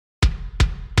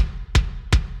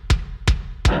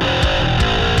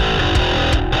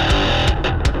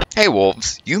Hey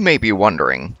wolves, you may be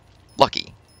wondering,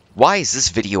 Lucky, why is this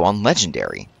video on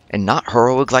Legendary and not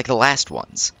heroic like the last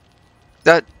ones?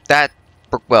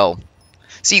 Well,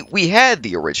 see, we had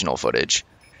the original footage,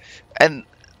 and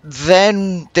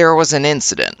then there was an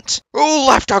incident. Who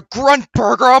left a grunt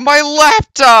burger on my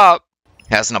laptop?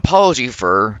 As an apology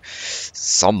for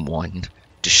someone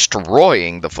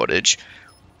destroying the footage,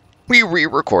 we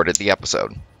re-recorded the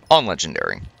episode on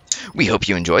Legendary. We hope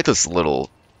you enjoyed this little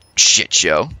shit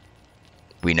show.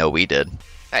 We know we did.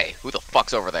 Hey, who the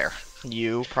fuck's over there?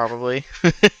 You, probably.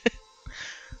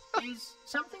 Is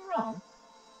something wrong?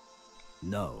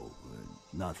 No,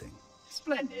 nothing.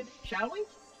 Splendid, shall we?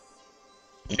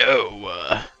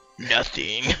 No,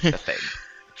 nothing. Nothing.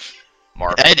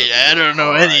 Marv. I don't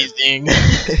know anything.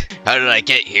 How did I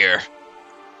get here?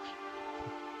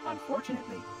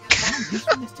 Unfortunately, our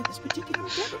usefulness to this particular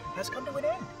endeavor has come to an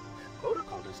end.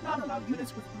 Protocol does not allow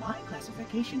units with my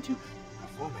classification to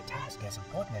perform a task as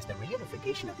important as the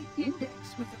reunification of the index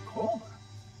with the core.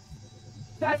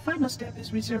 That final step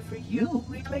is reserved for you,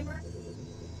 Reclaimer.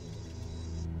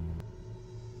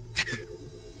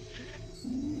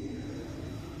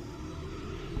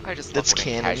 I just That's love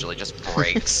when it canon. casually just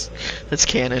breaks. That's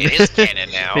canon. It is canon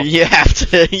now. You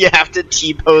have to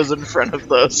T-pose in front of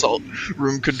the assault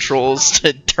room controls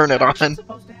to turn it on.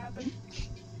 Supposed to happen?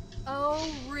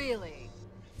 Oh, really?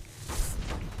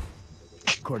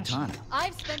 Cortana.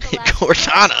 I've spent the last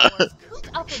Cortana. 4 hours cooped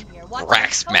up in here watching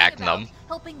Rex a Tony Magnum. about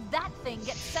helping that thing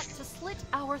get set to slit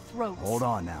our throats. Hold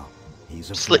on now. He's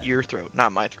a Slit friend. your throat,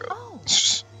 not my throat. Oh,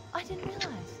 I didn't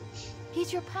realize.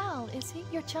 He's your pal, is he?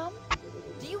 Your chum?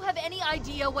 Do you have any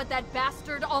idea what that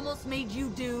bastard almost made you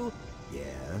do?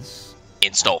 Yes.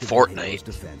 Install Activate Halo's Fortnite.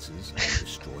 defenses and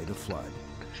destroy the flood,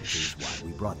 which is why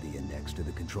we brought the index to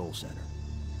the control center.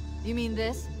 You mean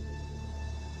this?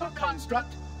 A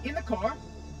construct in the core?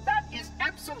 That is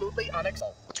absolutely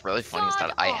unacceptable. What's really funny is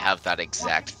that I have that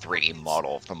exact 3D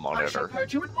model of the I should monitor. have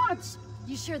heard you at once.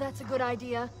 You sure that's a good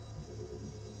idea?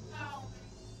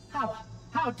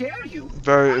 How dare you?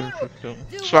 Very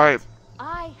Do sorry. it.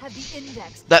 I have the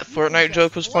index. That You Fortnite just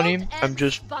joke was funny. float I'm and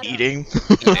just sputter. eating.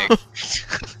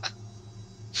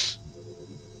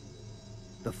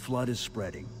 The flood is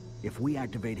spreading. If we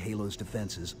activate Halo's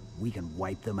defenses, we can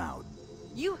wipe them out.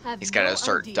 You have He's got no to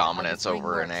assert idea how dominance this ring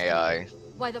over an works, AI.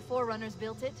 Why the Forerunners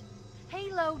built it?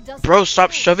 Halo doesn't Bro, stop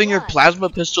kill shoving your blood. plasma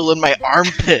pistol in my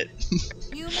armpit.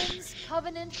 Humans,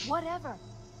 Covenant, whatever.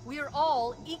 We're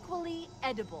all equally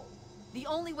edible. The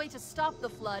only way to stop the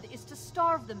flood is to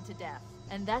starve them to death.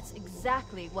 And that's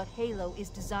exactly what Halo is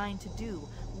designed to do.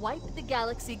 Wipe the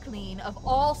galaxy clean of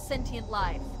all sentient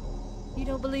life. You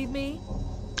don't believe me?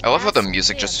 I love how the Ask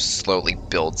music him. just slowly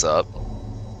builds up.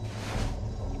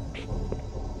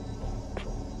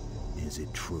 Is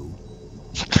it true?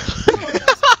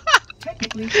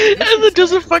 Technically, And it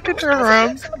doesn't fucking turn around.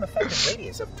 Maximum effective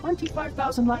radius of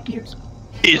 25,000 light years.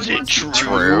 Is But it once you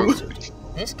true?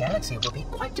 This galaxy will be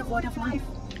quite devoid of life,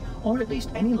 or at least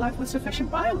any life with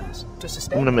sufficient biomass to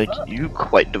sustain. I'm gonna make the flood. you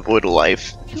quite devoid of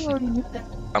life. You already knew that.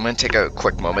 I'm gonna take a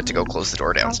quick moment to go close the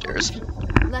door downstairs.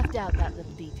 Left out that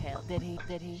little detail, did he?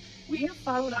 Did he? We have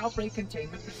followed outbreak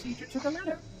containment procedure to the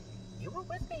letter. You were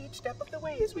with me each step of the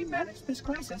way as we managed this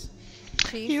crisis.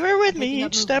 Chief, You were with picking me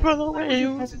up each step of the Why would way.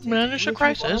 you You hesitate to managed do a what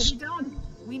you've crisis. already done?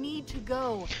 We need to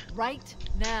go right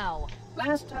now.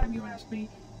 Last time you asked me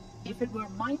if it were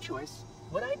my choice,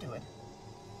 would I do it?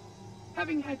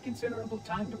 Having had considerable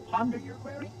time to ponder your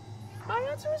query, my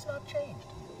answer has not changed.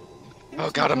 Oh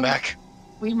There's god, I'm no- back.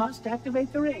 We must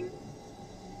activate the ring.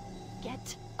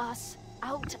 Get us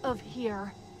out of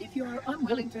here. If you are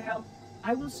unwilling to help,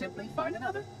 I will simply find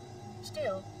another.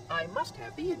 Still, I must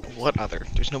have the index. What other?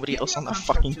 There's nobody Give else me on a the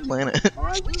construct fucking to me, planet. or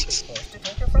I will be forced to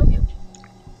take her from you.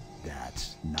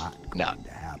 That's not No. going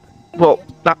to happen. Well,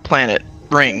 not planet.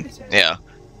 Ring. Yeah.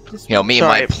 You know, me and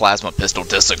my Sorry. plasma pistol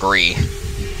disagree.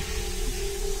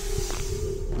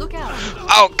 Look out.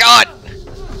 Oh god!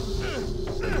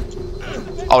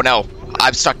 Oh no,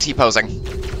 I'm stuck T-posing.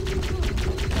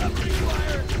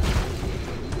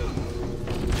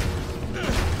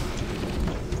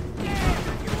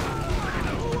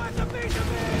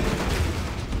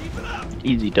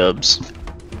 Easy dubs.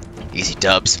 Easy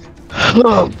dubs.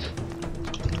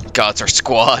 God's our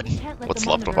squad. We can't let What's the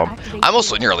left of monitor them? activate I'm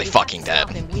also the nearly index. We fucking have to dead.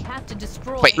 stop him. We have to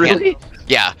destroy Wait, him. Really?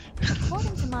 Yeah.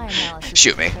 According to my analysis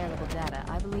Shoot of me. available data,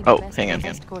 I believe Oh, the best hang on.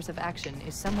 best course of action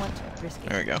is somewhat risky.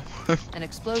 There we go. An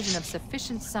explosion of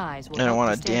sufficient size will I don't help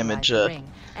wanna destabilize damage, the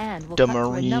ring and will the cut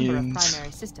through a number of Marines.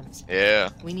 primary systems. Yeah.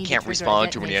 We need Can't to trigger a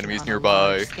respawn too many detonation enemies on a nearby.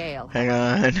 large scale. Hang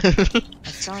on. A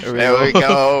staunch There we There we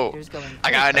go. reactor's going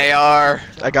I got an crazy. AR.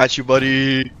 I got you,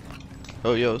 buddy.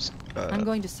 Oh, yo. I'm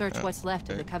going to search what's left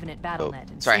of the Covenant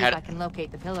BattleNet and Sorry, see how if to- I can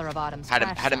locate the Pillar of Autumn's Had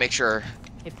crash to make site. sure.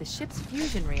 If the ship's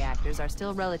fusion reactors are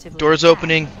still relatively Doors intact,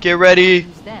 opening. Get ready.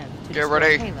 use them to Get destroy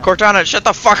ready. Halo. Cortana, shut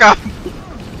the fuck up.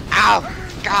 Ow!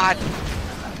 God!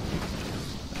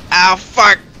 Ow,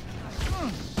 fuck.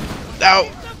 No.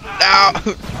 No.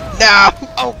 No.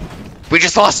 Oh! We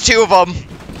just lost 2 of them!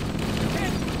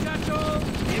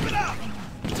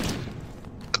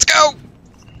 Let's go!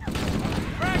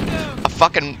 A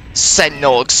fucking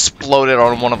sentinel exploded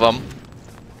on one of them.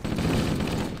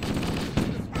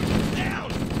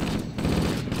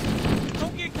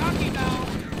 Don't get cocky now.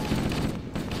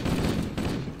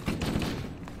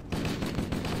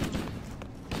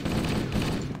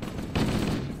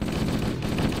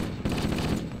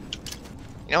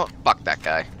 You know what? Fuck that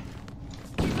guy.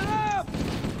 Keep it up.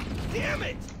 Damn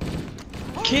it.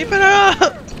 Keep it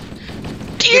up.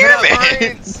 Damn it!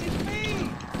 It's me.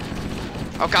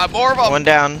 Oh god, more of them! One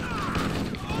down.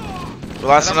 We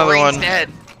lost another Marine's one. dead.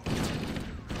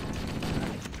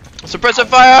 Suppressive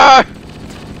fire!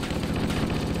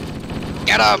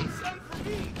 Get him!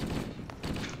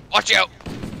 Watch out!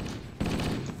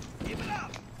 Keep it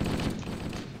up.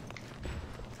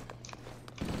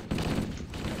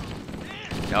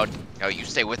 No, no, you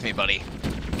stay with me, buddy.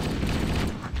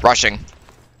 Rushing.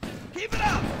 Keep it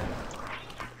up.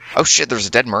 Oh shit, there's a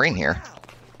dead Marine here.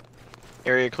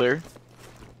 Area clear.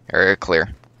 Area clear.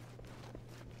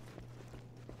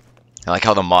 I like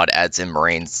how the mod adds in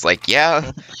Marines. Like,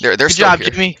 yeah, they're Good still job, here.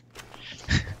 Jimmy.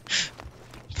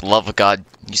 For the love of God,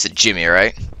 you said Jimmy,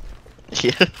 right?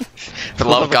 Yeah. For the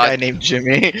love of a guy God, named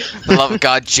Jimmy. for the love of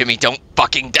God, Jimmy, don't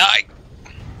fucking die!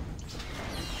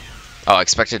 Oh, I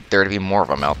expected there to be more of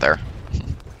them out there.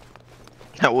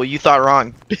 Well, you thought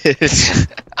wrong.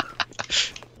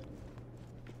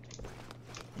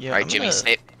 Yeah, Alright, Jimmy,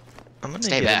 stay. I'm gonna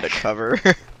stay get back. into cover.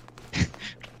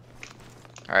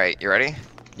 Alright, you ready?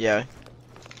 Yeah.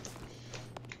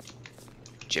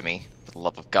 Jimmy, for the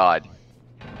love of God.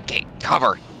 Okay,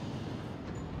 cover!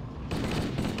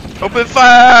 Open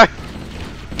fire!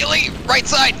 Gilly, right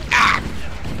side! Ah!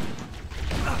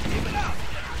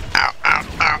 Ow, ow,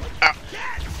 ow, ow.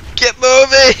 Get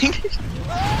moving!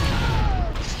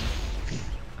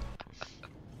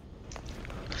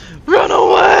 Run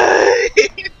away!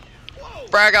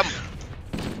 Frag him!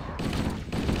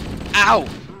 Ow!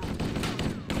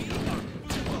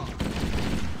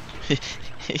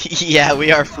 Yeah,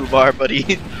 we are Fubar,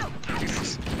 buddy.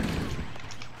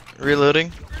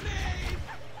 Reloading.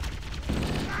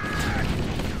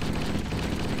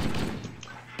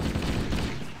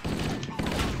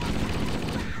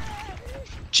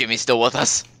 Jimmy's still with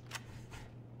us.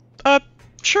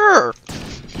 Sure.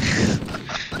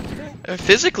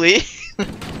 Physically.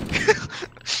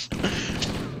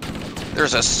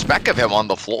 There's a speck of him on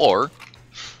the floor.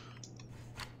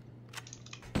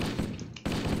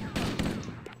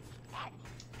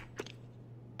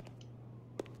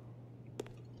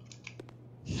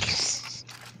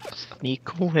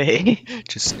 Sneak away.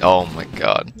 Just, oh my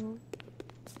god.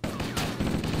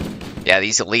 Yeah,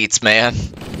 these elites, man.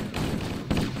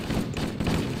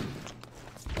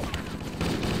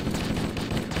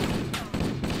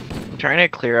 I'm trying to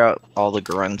clear out all the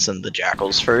grunts and the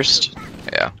jackals first,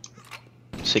 Yeah.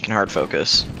 so you can hard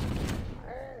focus.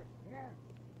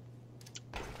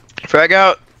 Frag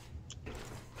out.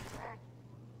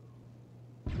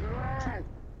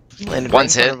 Landed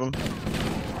One's right in front of him.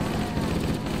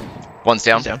 One's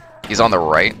down. He's down. He's on the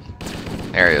right.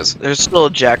 There he is. There's still a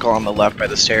jackal on the left by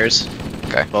the stairs.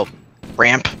 Okay. Well,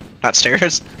 ramp, not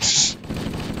stairs.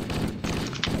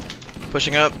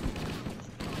 Pushing up.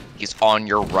 He's on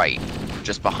your right,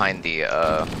 just behind the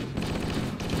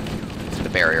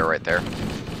barrier right there.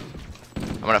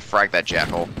 I'm gonna frag that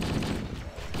jackal.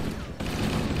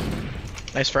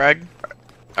 Nice frag.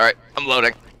 All right, I'm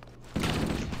loading.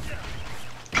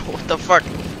 What the fuck?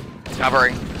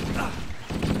 Covering.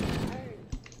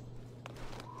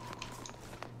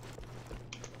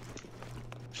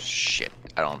 Shit,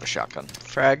 I don't have a shotgun.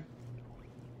 Frag.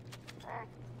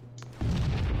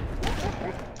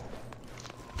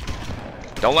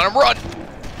 Don't let him run.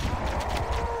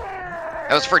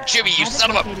 That was for Jimmy, you Haven't son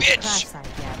of a located the crash bitch. site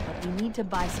yet, but we need to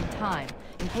buy some time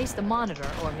in case the Monitor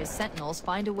or his Sentinels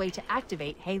find a way to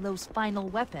activate Halo's final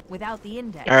weapon without the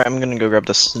index. Alright, I'm gonna go grab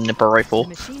the sniper The rifle.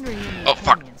 machinery in the Oh,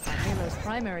 fuck. canyons are Halo's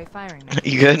primary firing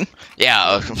You good?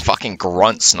 Yeah, a fucking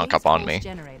grunt snuck up on me.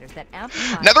 Generators that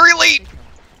amplify Another the elite! signal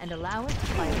and allow it to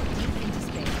fire deep into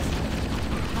space.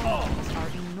 The power are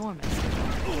enormous.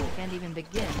 We can't even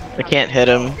begin. I can't hit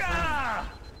him.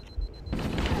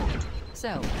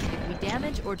 So, if we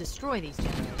damage or destroy these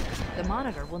generators, the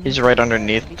Monitor will He's need right to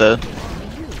underneath be the focused on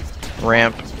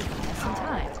Ramp.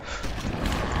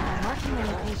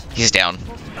 He's down.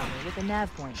 With a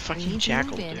nav point. Fucking We need to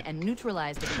jackal, move in dude. and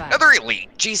neutralize the device. Another elite!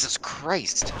 Jesus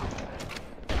Christ!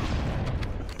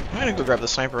 I'm gonna go grab the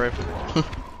sniper rifle.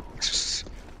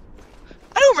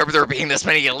 I don't remember there being this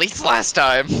many elites last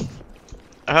time.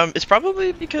 It's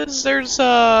probably because there's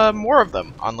more of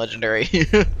them on Legendary.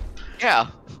 Yeah.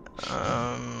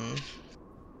 um,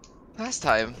 Last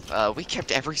time, we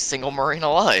kept every single Marine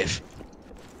alive.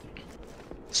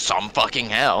 Some fucking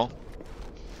hell.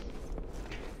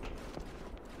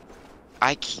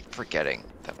 I keep forgetting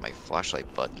that my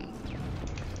flashlight button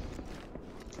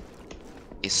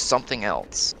is something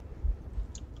else.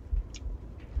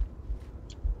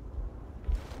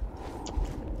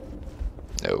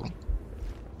 No.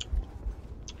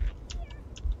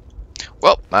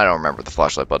 Well, I don't remember the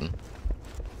flashlight button.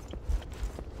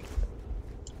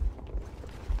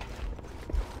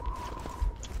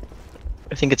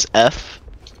 I think it's F.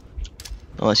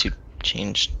 Unless you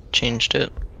changed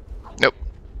it. Nope.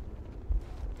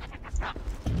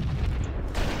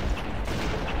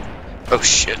 Oh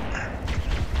shit.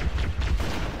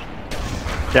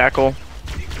 Jackal.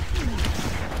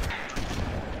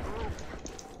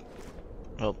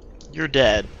 Well, you're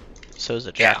dead. So's a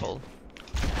Yeah. jackal.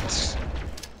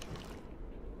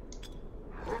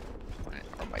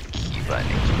 Are my key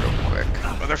bindings real quick?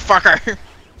 Motherfucker!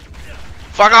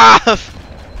 Fuck off!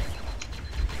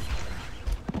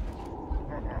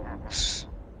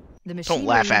 The Don't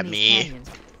laugh machinery at in these me. canyons.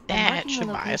 That Marking the should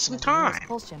buy location us some of the nearest time.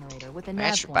 pulse generator with a That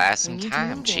nav should point. buy us some We need to time,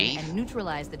 move in Chief. and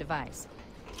neutralize the device.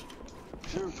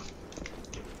 Okay,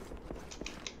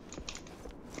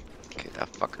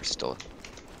 that fucker's still...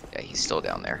 Yeah, he's still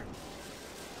down there.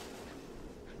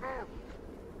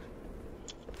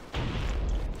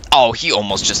 Oh, he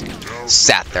almost just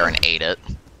sat there and ate it.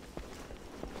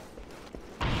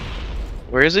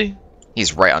 Where is he?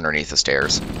 He's right underneath the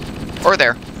stairs. Or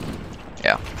there.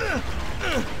 Yeah.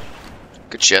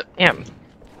 Good shit. Damn.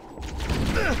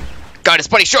 God, his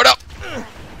buddy showed up!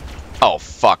 Oh,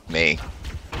 fuck me.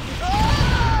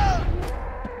 I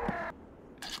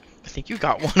think you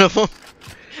got one of them.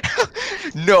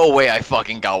 No way I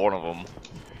fucking got one of them.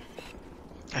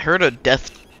 I heard a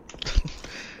death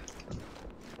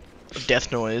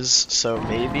noise, so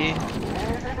maybe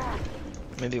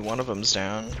one of them's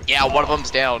down. Yeah, one of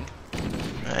them's down.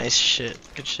 Nice shit.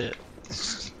 Good shit.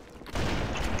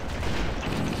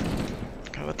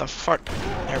 God, what the fuck?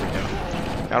 There we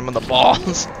go. Got him on the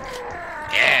balls.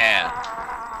 Yeah!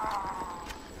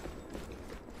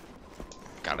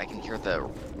 God, I can hear the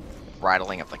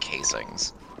rattling of the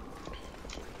casings.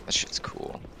 That shit's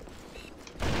cool.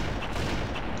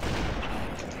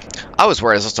 I was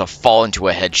worried I was supposed to fall into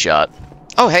a headshot.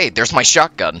 Oh hey, there's my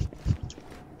shotgun.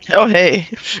 Oh hey.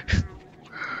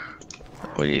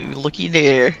 What are you looky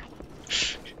there?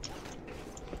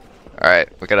 Alright,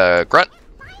 we got a grunt.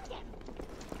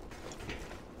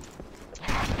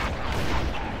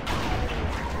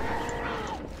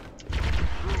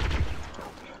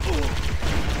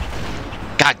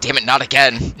 God damn it, not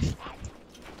again.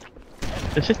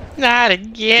 Not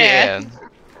again.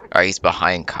 Alright, he's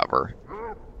behind cover.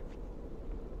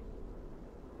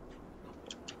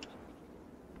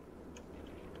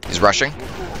 He's rushing.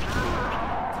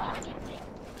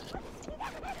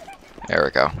 There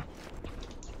we go.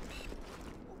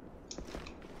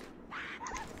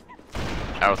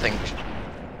 I don't think...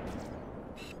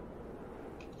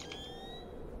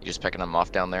 You just picking him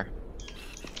off down there?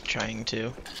 Trying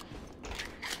to.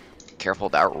 Careful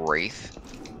of that wraith.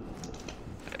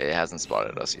 It hasn't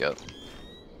spotted us yet.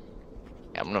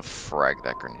 Yeah, I'm gonna frag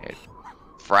that grenade.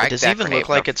 Frag It does that even grenade. look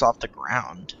like it's off the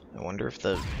ground. I wonder if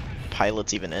the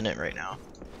pilot's even in it right now.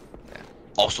 Yeah.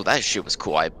 Also, that shit was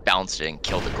cool. I bounced it and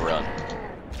killed the grunt.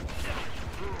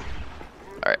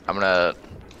 Alright, I'm gonna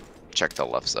check the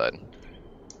left side.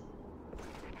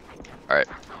 Alright.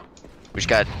 We just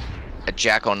got a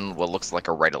jack on what looks like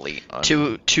a red elite. On...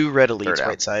 Two red elites down.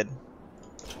 right side.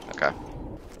 Okay.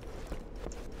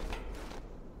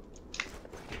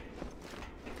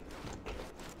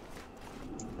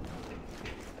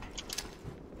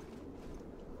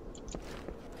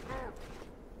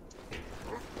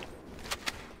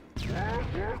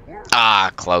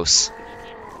 Ah, close.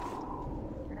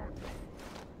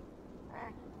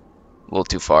 A little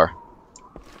too far.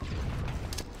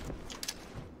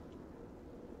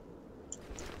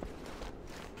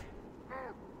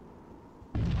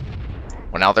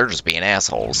 Well, now they're just being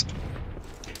assholes.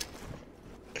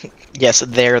 Yes,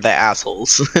 they're the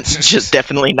assholes. It's just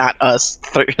definitely not us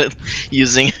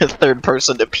using a third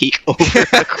person to peek over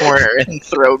the corner and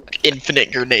throw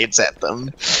infinite grenades at them.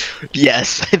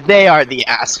 Yes, they are the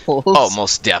assholes. Oh,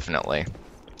 most definitely.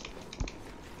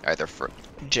 Alright, they're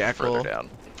Jackal. further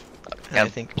down. And I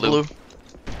think blue.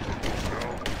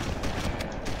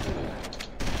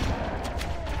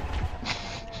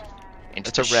 Into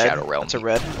It's a the red. Shadow Realm. It's a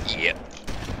red. Yeah.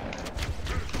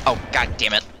 Oh, god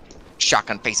damn it.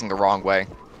 Shotgun facing the wrong way.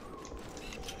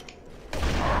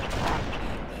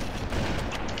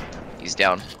 He's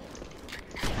down.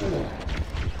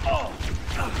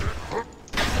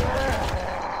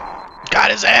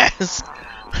 Got his ass!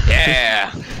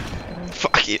 Yeah!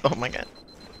 Fuck you. Oh my god.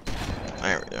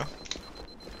 There we go.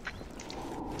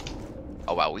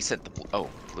 Oh wow, we sent the blue. Oh,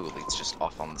 blue elite's just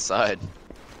off on the side.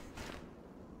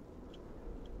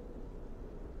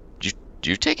 Did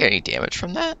you take any damage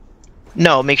from that?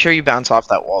 No, make sure you bounce off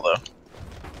that wall though.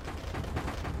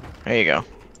 There you go.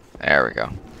 There we go.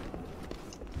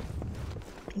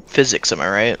 Physics, am I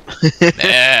right?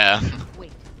 Yeah!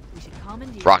 Wait, we should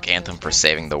commandeer Rock one of Anthem those for generators.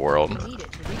 saving the world. We need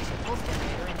it to reach the pulse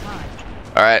generator in time.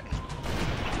 Alright.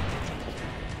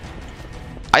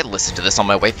 I listened to this on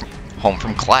my way home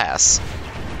from class.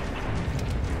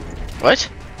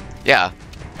 What? Yeah.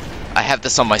 I have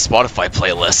this on my Spotify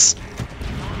playlist.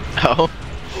 Oh.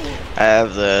 I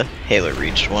have the Halo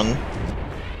Reach one.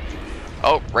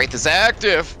 Oh, Wraith is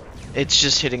active! It's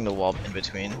just hitting the wall in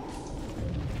between.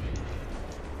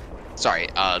 Sorry,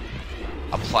 a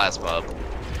plasma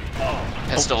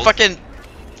pistol. Oh, fucking...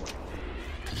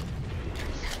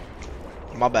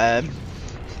 My bad.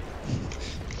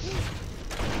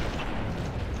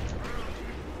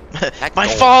 My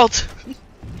gold. fault!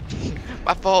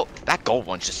 My fault. That gold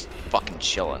one's just fucking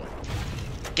chilling.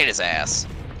 Get his ass.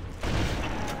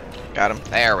 Got him.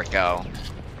 There we go.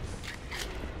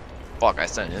 Fuck, I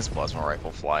sent his plasma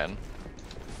rifle flying.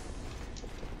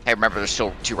 Hey, remember there's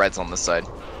still 2 reds on this side.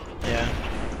 Yeah.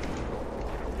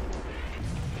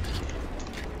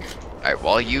 Alright,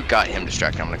 while you got him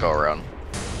distracted, I'm gonna go around.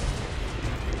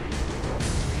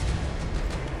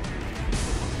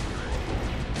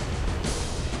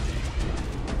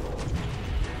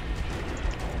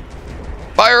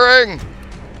 Firing!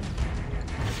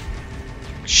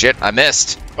 Shit, I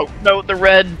missed. Oh no, the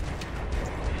red!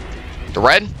 The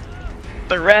red?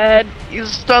 The red!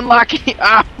 He's stun locking!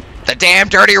 Ah! The damn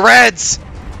dirty reds!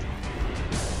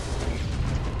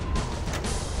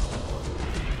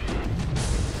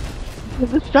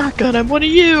 With the shotgun, I'm one of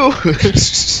you!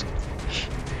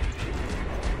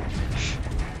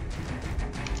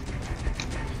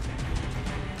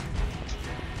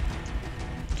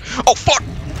 Oh fuck!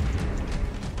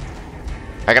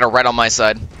 I got a red on my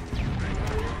side.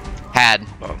 Had.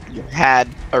 You had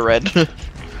a red.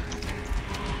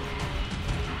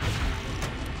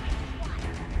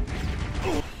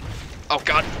 Oh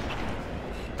god.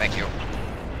 Thank you.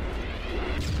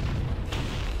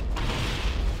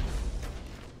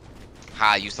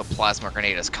 Ha, use the plasma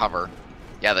grenade as cover.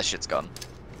 Yeah, that shit's gone.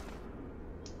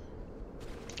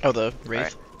 Oh, the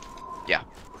Wraith? Right. Yeah.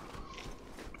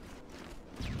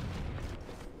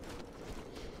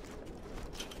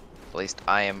 At least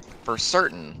I am for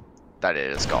certain that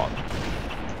it is gone.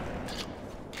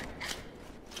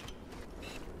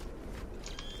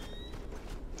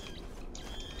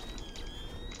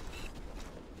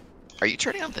 Are you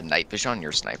turning on the night vision on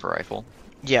your sniper rifle?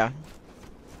 Yeah.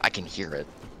 I can hear it.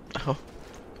 Oh.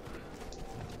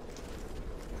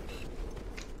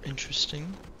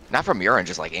 Interesting. Not from your end,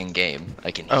 just like in game. I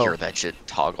can hear that shit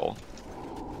toggle.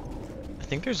 I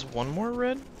think there's one more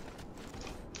red?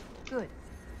 Good.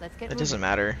 Let's get It doesn't moving.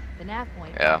 matter. The nav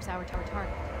point Yeah. marks our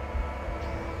target.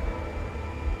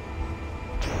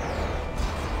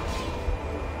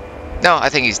 No, I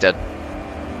think he's dead.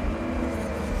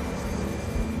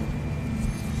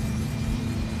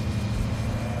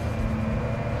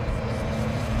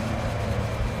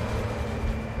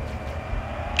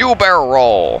 Dual barrel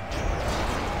roll.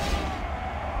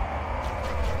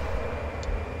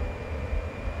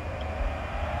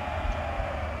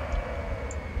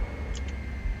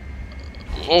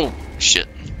 Oh shit!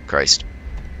 Christ!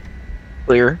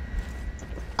 Clear.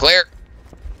 Clear.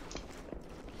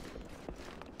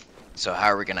 So how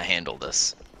are we gonna handle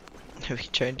this? We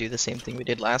can try and do the same thing we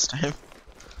did last time.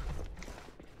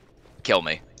 Kill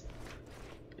me.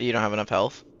 You don't have enough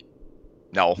health.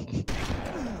 No.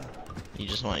 You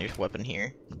just want your weapon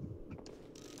here.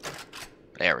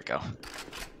 There we go.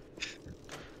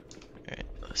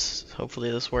 Alright,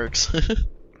 hopefully this works.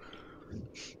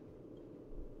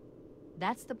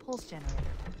 That's the pulse generator.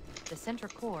 The center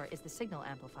core is the signal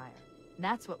amplifier.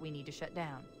 That's what we need to shut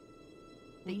down.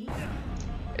 The east.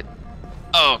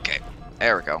 Okay,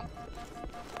 there we go.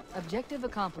 Objective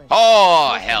accomplished.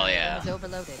 Oh, hell yeah. Is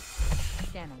overloaded.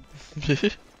 Scanning.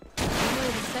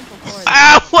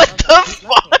 Ah, what the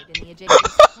fuck?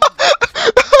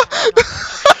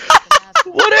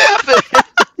 What happened?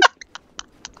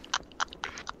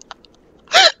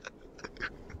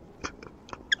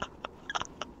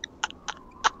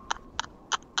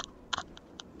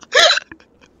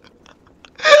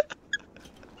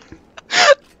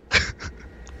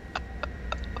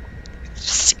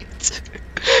 Shit.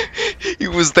 He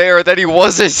was there, then he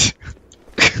wasn't.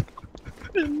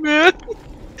 Man.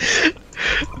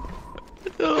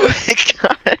 Oh my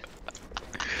god.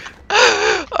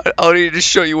 I'll need to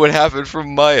show you what happened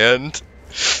from my end.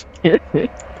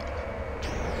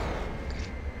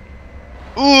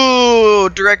 Ooh,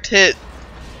 direct hit.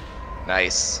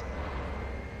 Nice.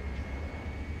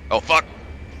 Oh, fuck.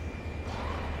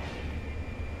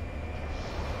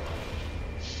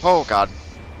 Oh, God.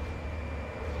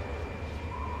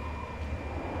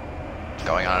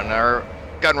 Going on our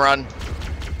gun run.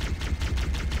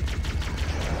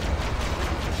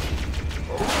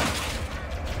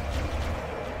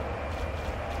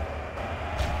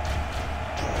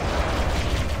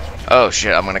 Oh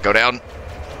shit, I'm gonna go down.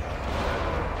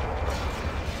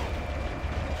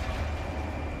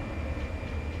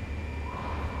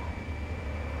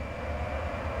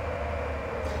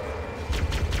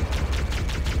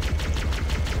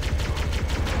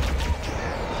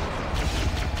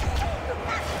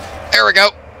 There we go.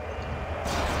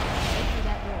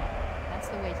 That's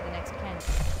the way to the next canyon.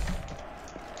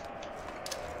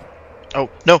 Oh,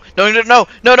 no,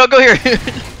 go here.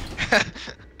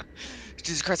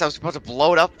 Jesus Christ, I was supposed to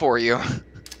blow it up for you.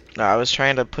 No, I was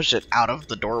trying to push it out of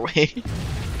the doorway.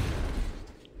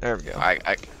 There we go. I'm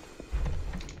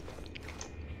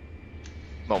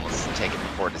almost taken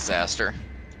before disaster.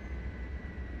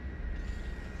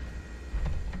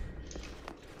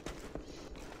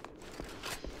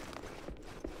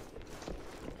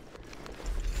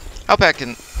 How back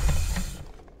can...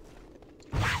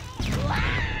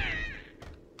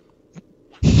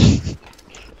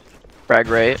 Frag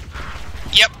right.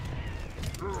 Yep.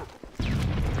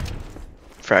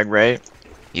 Frag right.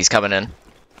 He's coming in.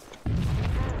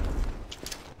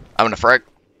 I'm gonna frag.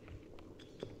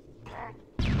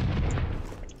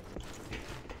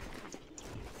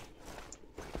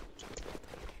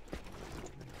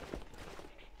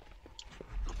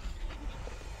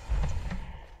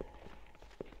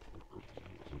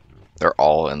 They're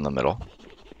all in the middle.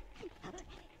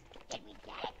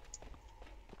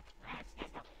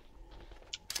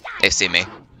 They see me.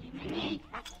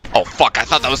 Oh fuck, I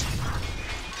thought that was...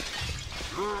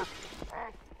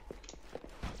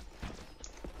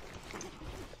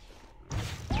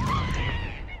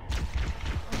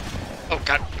 Oh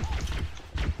god.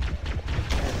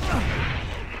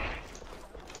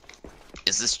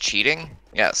 Is this cheating?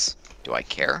 Yes. Do I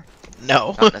care?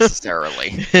 No. Not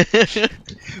necessarily.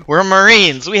 We're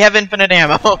Marines. We have infinite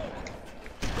ammo.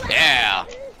 Yeah.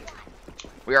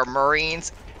 We are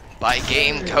Marines by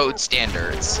game code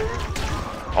standards.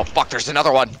 Oh fuck, there's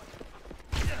another one.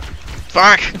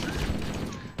 Fuck.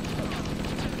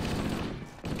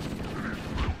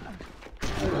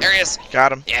 There he is.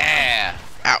 Got him. Yeah.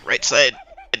 Out right side.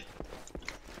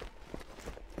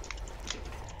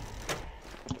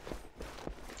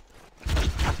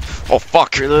 Oh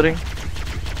fuck. Reloading.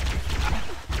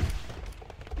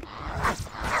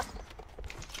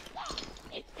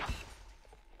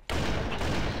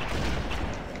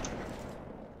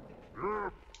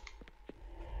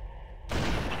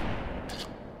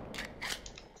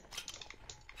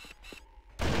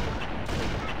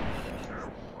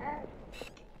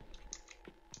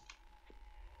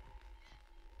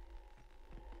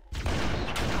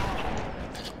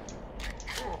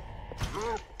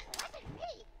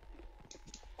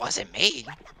 Wasn't me.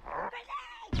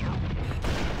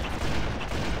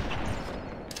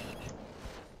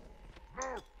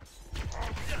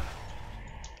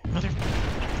 Mother...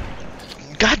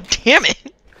 God damn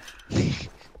it!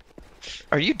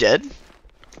 Are you dead?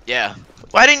 Yeah.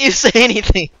 Why didn't you say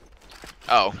anything?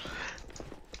 Oh.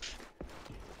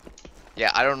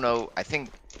 Yeah, I don't know. I think...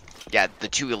 Yeah, the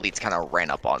two elites kind of ran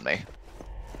up on me.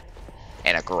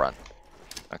 And a grunt.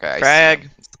 Okay, I see Frag.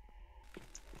 him.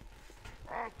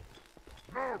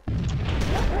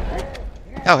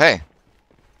 Oh, hey.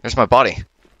 There's my body.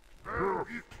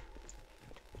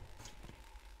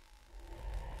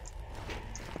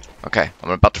 Okay,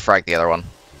 I'm about to frag the other one.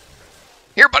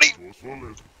 Here, buddy!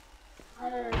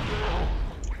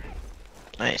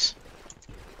 Nice.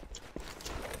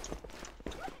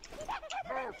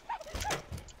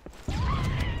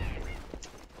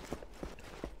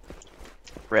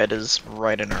 Red is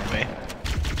right in our way.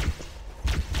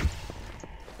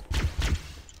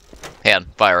 Hand,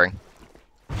 firing.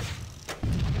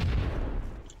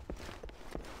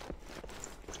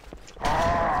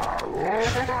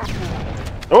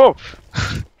 Oh!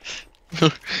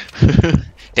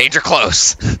 Danger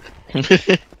close!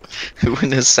 Who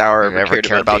in his sour I never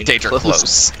cared about danger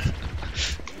close.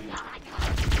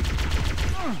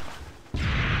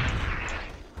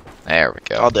 There we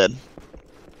go. All dead.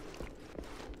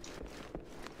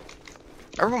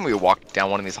 Remember when we walked down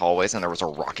one of these hallways and there was a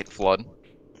rocket flood?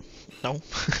 No.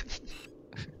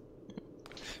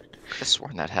 I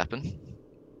sworn that happened.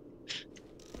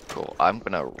 Cool, I'm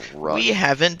gonna run. We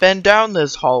haven't been down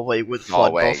this hallway with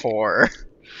flood Hallway. before.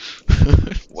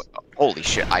 What? Holy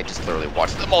shit, I just literally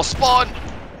watched them all spawn!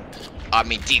 I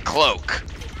mean, decloak.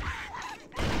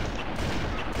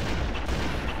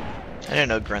 I didn't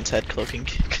know Grunt's had cloaking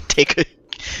could take a...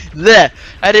 Bleh!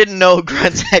 I didn't know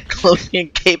Grunt's had cloaking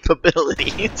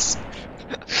capabilities.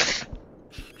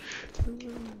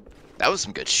 That was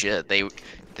some good shit. They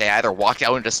either walked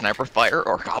out into sniper fire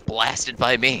or got blasted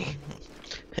by me.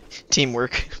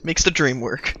 Teamwork makes the dream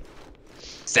work.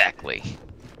 Exactly.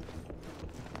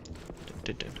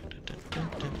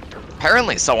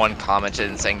 Apparently someone commented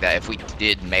and saying that if we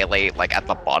did melee like at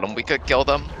the bottom we could kill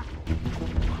them.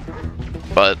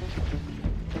 But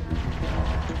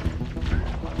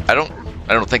I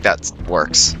don't think that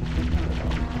works.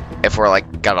 If we're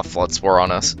like got a flood spore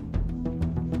on us.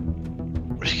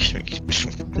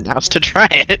 Now's to try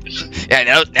it.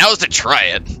 Yeah, now's to try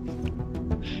it.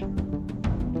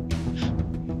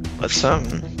 Let's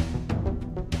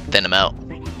Thin him out.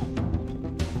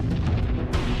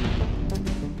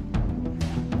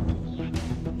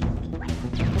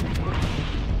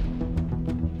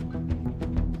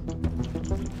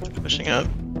 pushing up.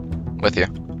 With you.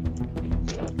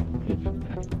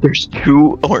 There's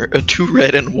two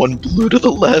red and one blue to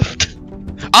the left.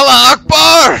 Allah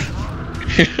Akbar!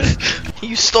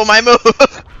 You stole my move.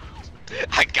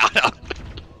 I got him.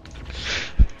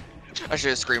 I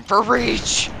should have screamed for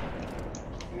reach.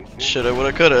 Shoulda,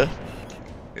 woulda, coulda.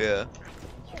 Yeah.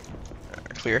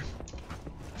 Clear.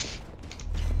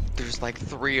 There's like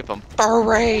 3 of them. For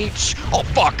reach! Oh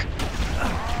fuck!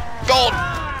 Gold!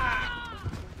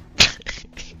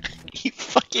 You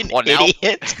fucking One now.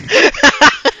 idiot.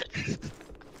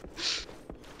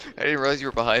 I didn't realize you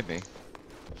were behind me.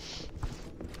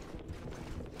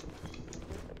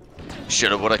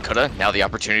 Shoulda, woulda, coulda. Now the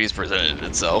opportunity's presented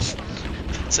itself.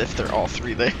 As if they're all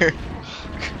 3 there.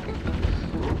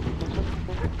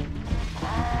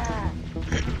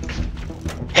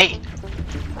 Hey!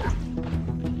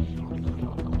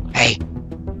 Hey!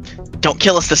 Don't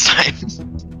kill us this time!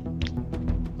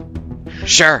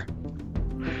 Sure.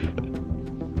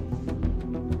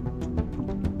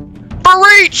 For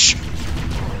reach!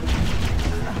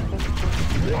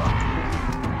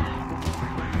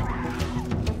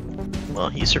 Well,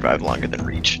 he survived longer than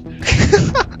Reach.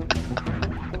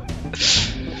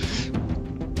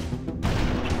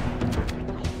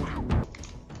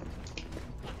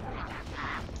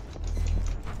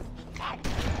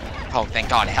 Oh, thank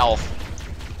God, health.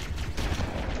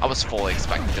 I was fully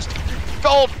expecting just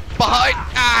gold behind.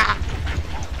 Ah!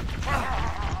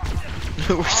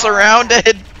 We're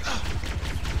surrounded!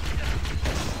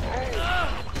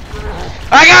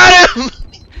 I got him!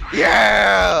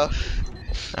 Yeah!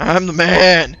 I'm the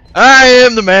man! I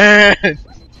am the man!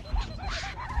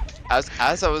 As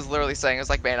I was literally saying, I was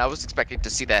like, man, I was expecting to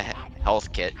see that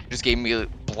health kit. Just gave me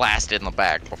blasted in the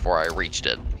back before I reached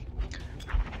it.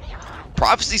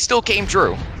 Prophecy still came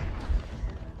true.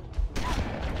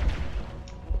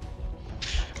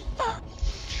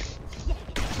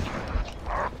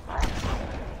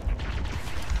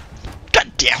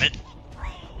 God damn it!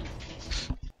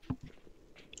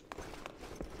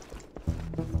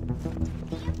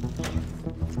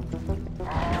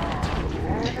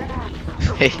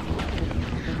 Hey.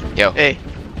 Yo. Hey.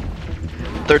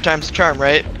 3rd time's the charm,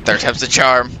 right? 3rd time's the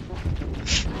charm.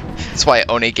 That's why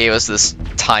Oni gave us this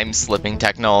time-slipping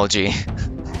technology.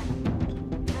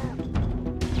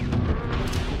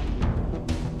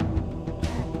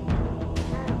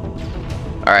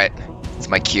 Alright, it's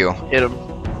my cue. Hit him.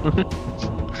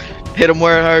 Hit him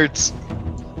where it hurts.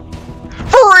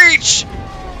 Reach!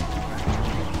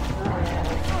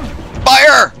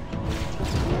 Fire!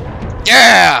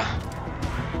 Yeah!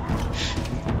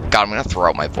 God, I'm gonna throw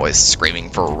out my voice screaming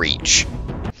for reach.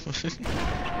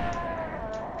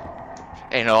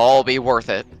 And it'll all be worth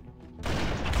it.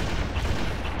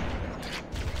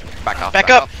 Back off. Back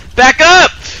up! Back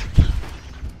up!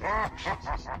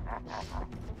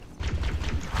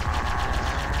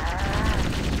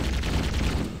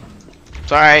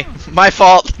 Sorry, my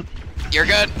fault. You're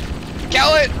good.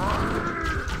 Kill it!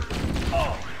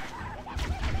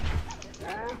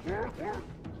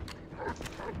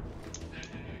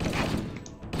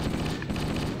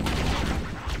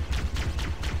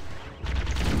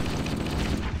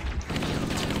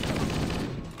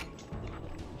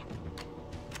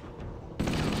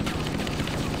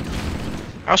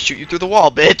 I'll shoot you through the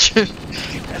wall, bitch.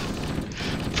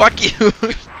 Fuck you.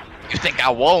 You think I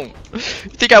won't? You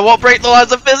think I won't break the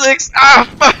laws of physics? Ah,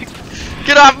 fuck!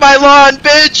 Get off my lawn,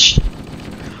 bitch!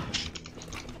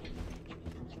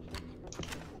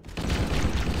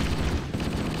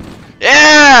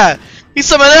 Yeah! Need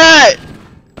some of that!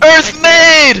 Earth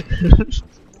made!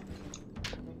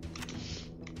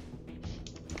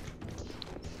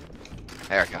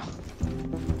 There we go.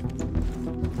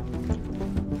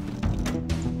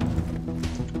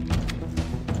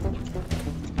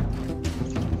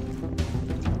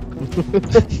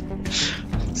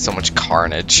 So much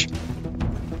carnage.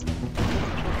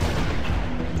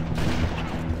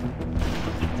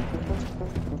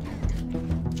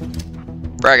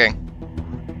 Bragging.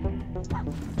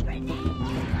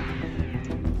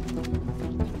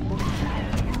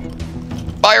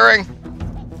 Firing.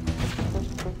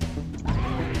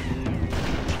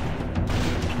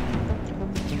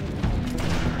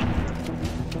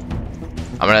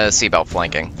 I'm gonna see about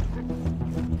flanking.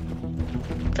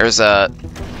 There's a...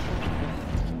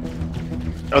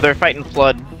 Oh, they're fighting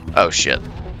Flood. Oh shit.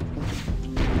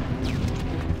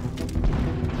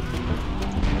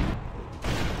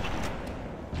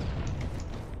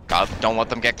 God, don't let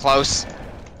them get close.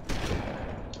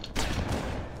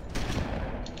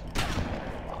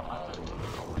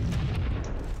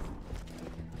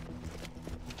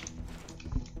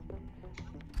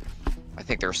 I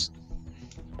think there's...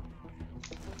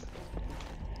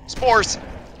 spores!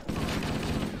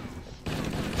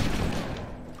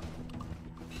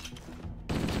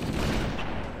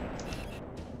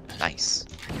 Nice.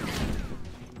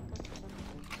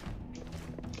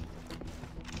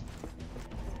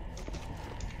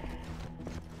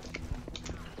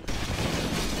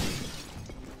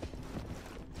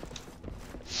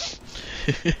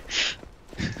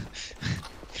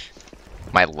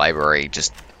 My library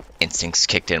just instincts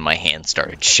kicked in, my hand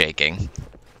started shaking.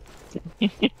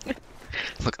 Look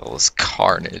at all this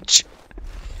carnage.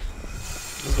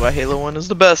 This is why Halo 1 is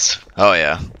the best. Oh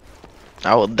yeah.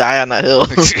 I will die on that hill.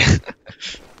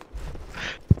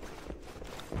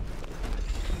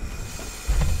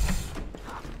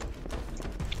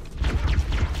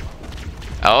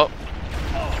 Oh.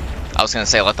 I was gonna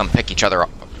say let them pick each other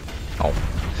up. Oh.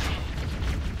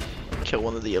 Kill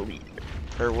one of the elite.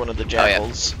 Or one of the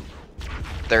jackals. Oh,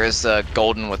 yeah. There is a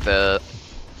golden with the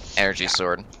energy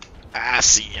sword. I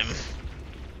see him.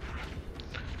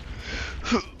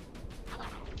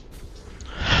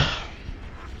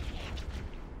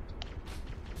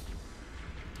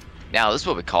 Now this is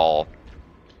what we call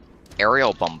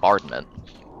aerial bombardment.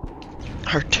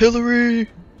 Artillery!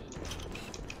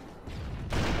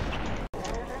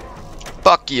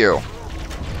 Fuck you.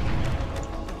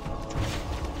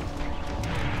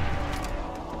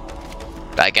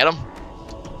 Did I get him?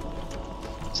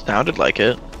 Sounded like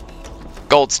it.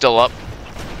 Gold's still up.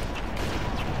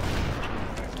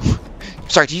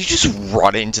 Sorry, did you just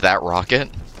run into that rocket?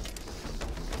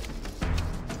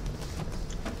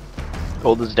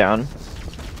 Gold is down.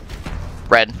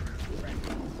 Red.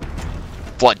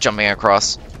 Blood jumping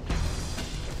across.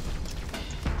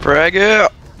 Frag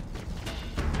it!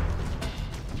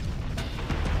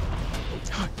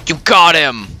 You got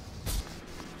him!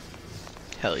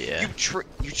 Hell yeah.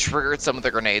 You triggered some of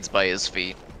the grenades by his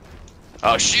feet.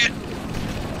 Oh shit!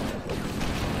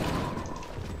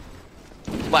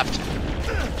 Left.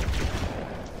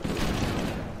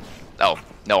 Oh,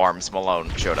 no arms. Malone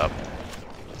showed up.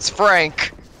 It's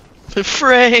Frank!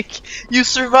 Frank! You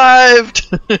survived!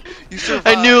 You survived!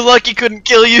 I knew Lucky couldn't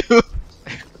kill you!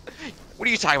 What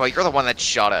are you talking about? You're the one that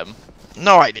shot him.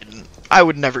 No, I didn't. I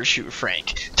would never shoot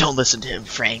Frank. Don't listen to him,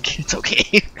 Frank. It's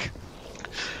okay.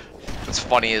 What's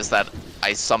funny is that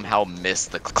I somehow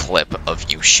missed the clip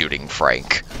of you shooting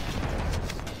Frank.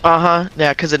 Uh-huh.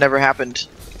 Yeah, because it never happened.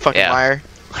 Fucking Yeah. liar.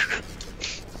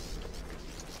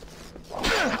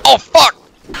 Oh, fuck!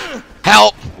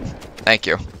 Help! Thank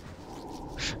you.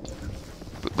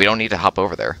 We don't need to hop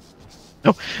over there.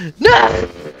 No. No!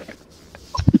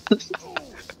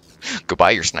 Go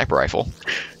buy your sniper rifle.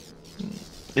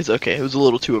 It's okay. It was a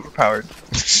little too overpowered.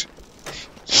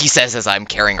 He says as I'm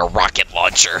carrying a rocket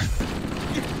launcher.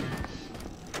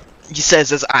 He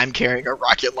says as I'm carrying a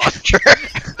rocket launcher.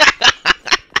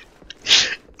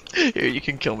 Here, you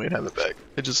can kill me and have it back.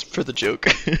 Just for the joke.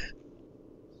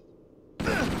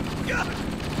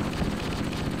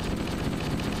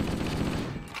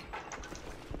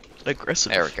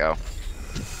 Aggressive. There we go.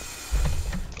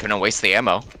 Gonna waste the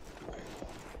ammo.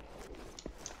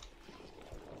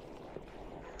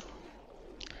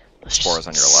 Spores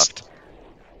on your left.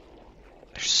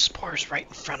 There's spores right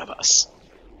in front of us.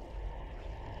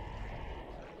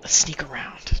 Let's sneak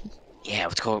around. Yeah,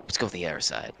 let's go to the other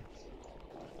side.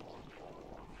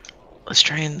 Let's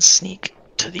try and sneak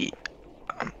to the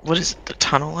what is it? The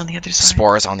tunnel on the other side?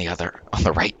 Spores on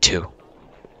the right too.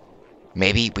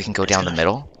 Maybe we can go down the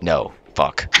middle? No.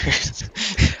 Fuck.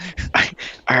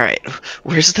 Alright,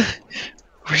 where's the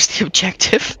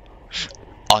objective?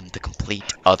 On the complete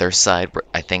other side,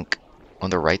 I think on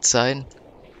the right side?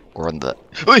 Or on the...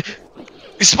 Wait!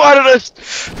 He spotted us!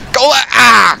 Go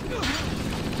ah!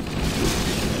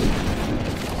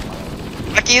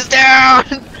 Lucky's down!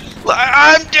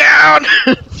 I'm down!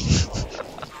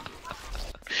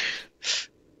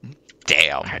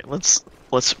 Damn. Alright, let's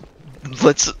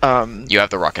You have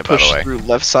the rocket, by push the way. through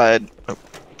left side. Oh,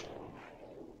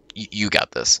 You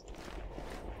got this.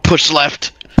 push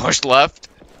left. Push left.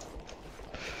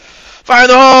 Fire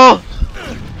the hole!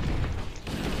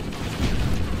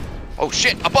 Oh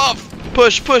shit, above!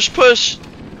 Push, push, push!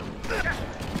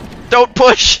 Don't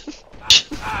push!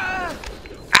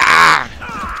 Ah!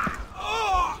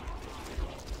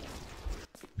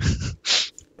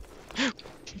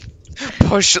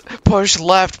 push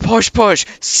left, push.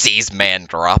 Seize man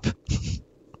drop.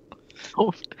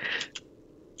 Oh.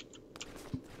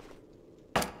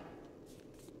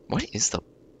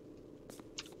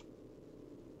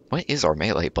 What is our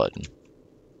melee button?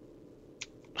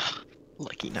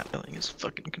 Lucky not knowing his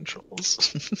fucking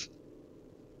controls.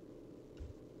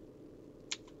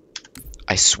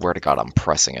 I swear to God, I'm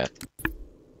pressing it.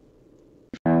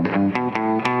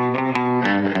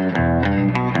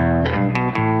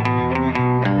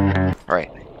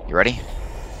 Alright, you ready?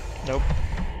 Nope.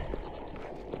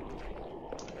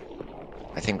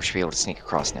 I think we should be able to sneak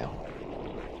across now.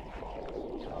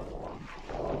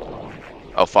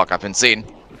 Oh fuck, I've been seen.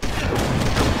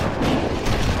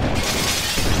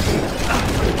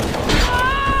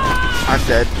 I'm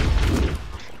dead.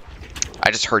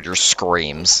 I just heard your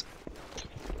screams.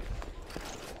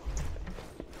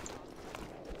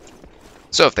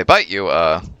 So if they bite you,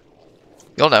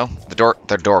 you'll know.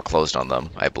 The door closed on them,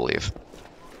 I believe.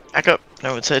 Back up.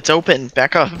 No, it's open.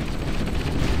 Back up.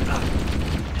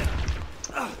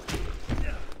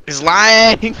 He's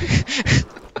lying!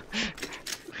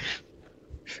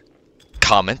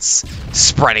 Comments.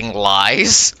 Spreading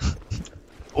lies.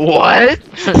 What?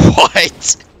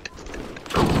 What?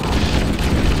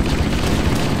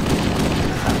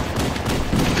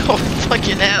 Oh,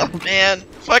 fucking hell, man.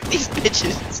 Fuck these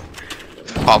bitches.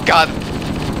 Oh god.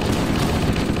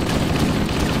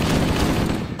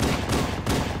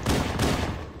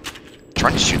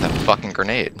 Trying to shoot that fucking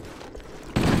grenade.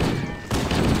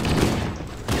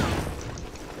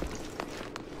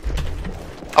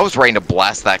 I was ready to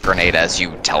blast that grenade as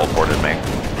you teleported me.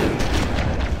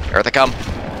 Here they come.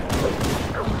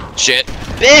 Shit.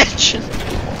 Bitch!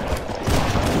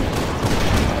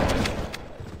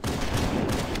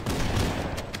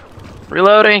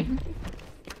 Reloading.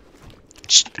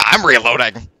 I'm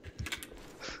reloading.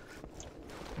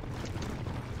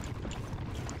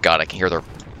 God, I can hear their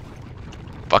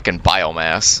fucking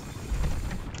biomass.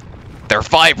 They're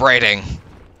vibrating.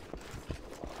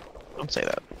 Don't say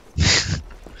that.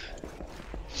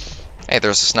 Hey,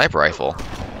 there's a sniper rifle.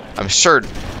 I'm sure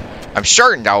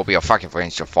that will be a fucking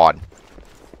range to fun.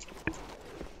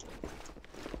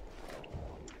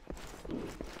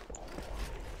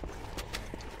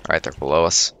 Alright, they're below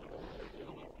us.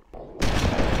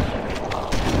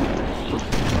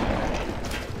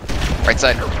 Right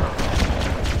side.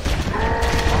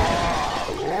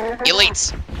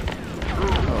 Elites!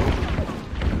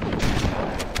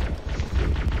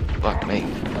 Fuck me.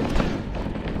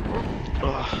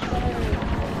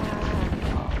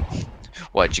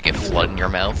 What, did you get blood in your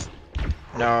mouth?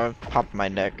 No, pop my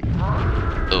neck.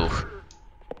 Ooh.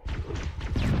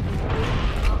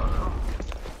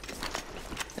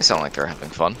 They sound like they're having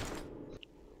fun.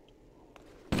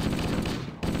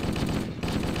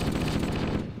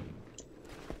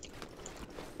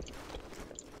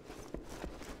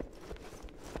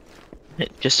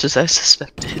 Just as I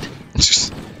suspected.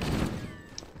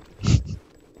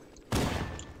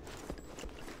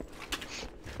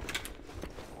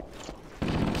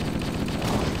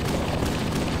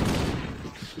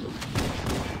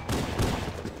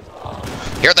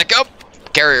 Here they go!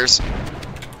 Carriers.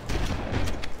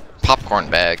 Popcorn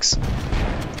bags.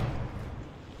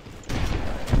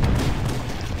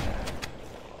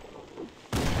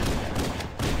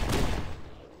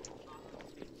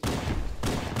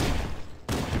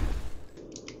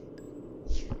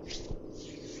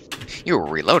 You were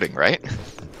reloading, right?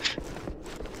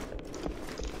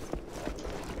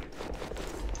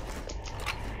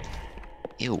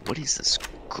 Ew, what is this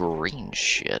green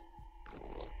shit?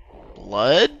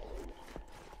 Blood?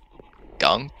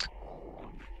 Gunk?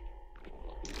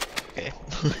 Okay.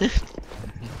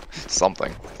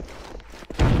 Something.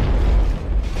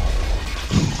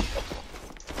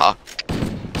 Fuck.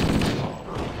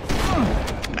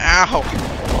 Ow!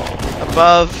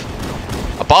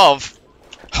 Above. Above?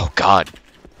 Oh god.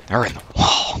 They're in the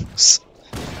walls.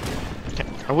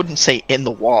 I wouldn't say in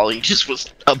the wall, he just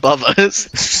was above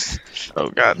us. Oh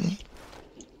god.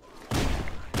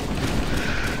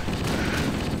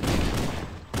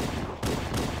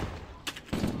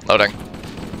 Loading.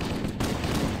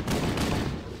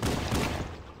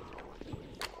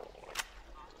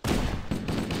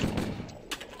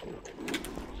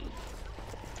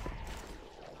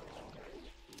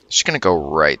 Just gonna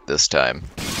go right this time.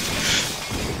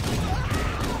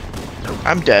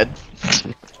 I'm dead.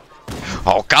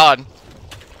 Oh god!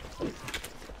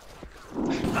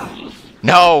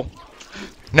 No!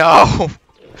 No!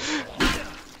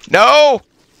 No!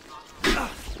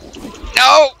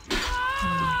 No!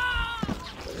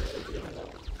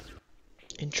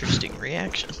 Interesting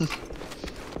reaction.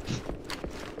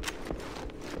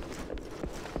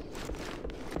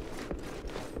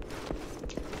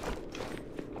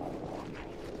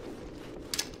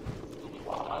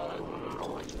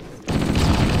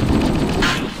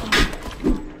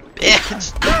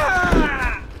 Bitch!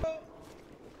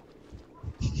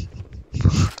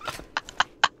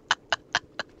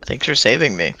 Thanks for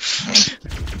saving me.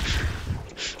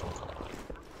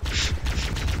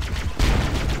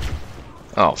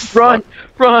 Oh, fuck. Run!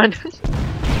 Run!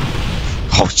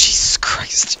 Oh, Jesus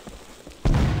Christ.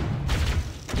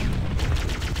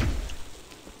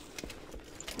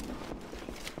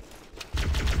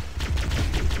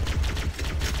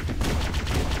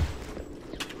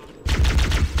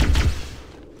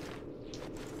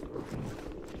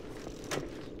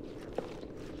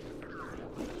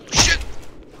 Shit!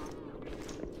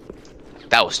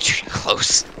 That was too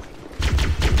close.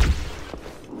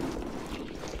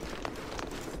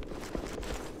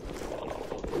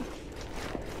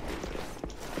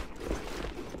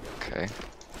 Okay.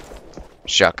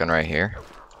 Shotgun right here.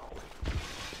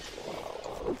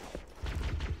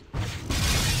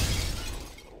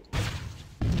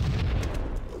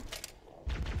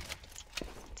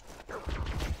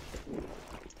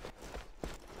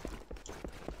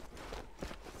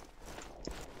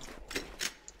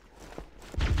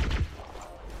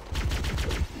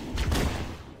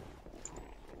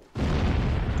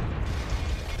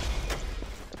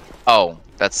 Oh,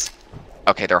 that's...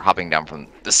 Okay, they're hopping down from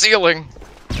the ceiling!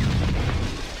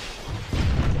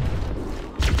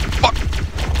 Fuck!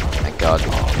 Thank God.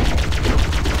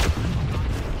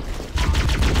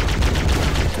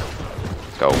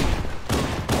 Go.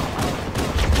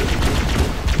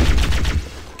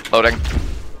 Loading.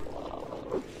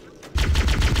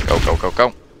 Go, go, go,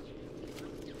 go.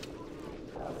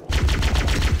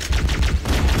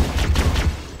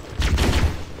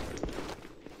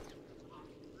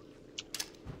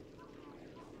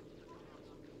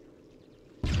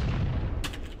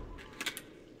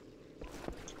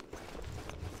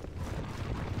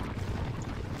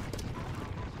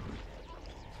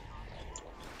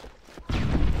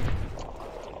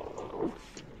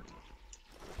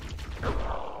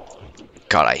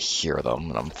 God, I hear them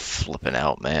and I'm flipping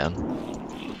out, man.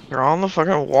 They're on the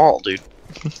fucking wall, dude.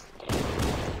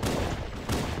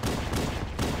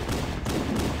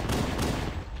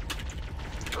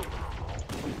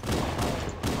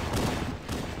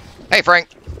 Hey, Frank!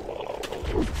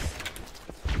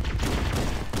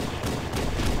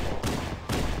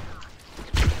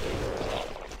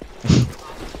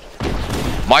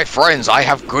 My friends, I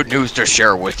have good news to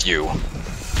share with you.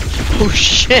 Oh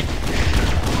shit!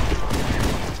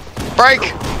 Frank!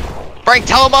 Frank,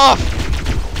 tell him off!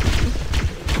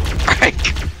 Frank!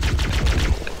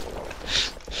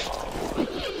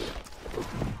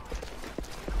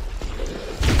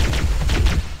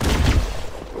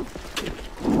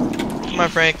 Come on,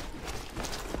 Frank.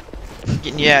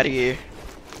 Getting you out of here.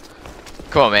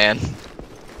 Come on, man.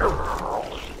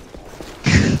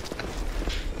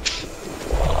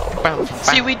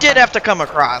 See, we did have to come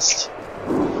across.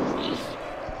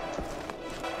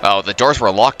 Oh, the doors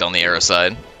were locked on the air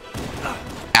side.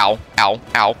 Ow, ow,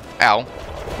 ow, ow.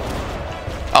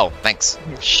 Oh, thanks.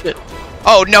 Shit.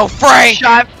 Oh no, Frank! You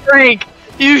shot Frank!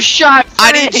 You shot Frank!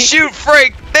 I didn't shoot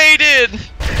Frank! They did!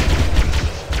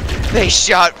 They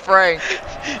shot Frank!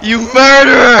 You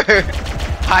murderer!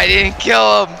 I didn't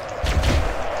kill him!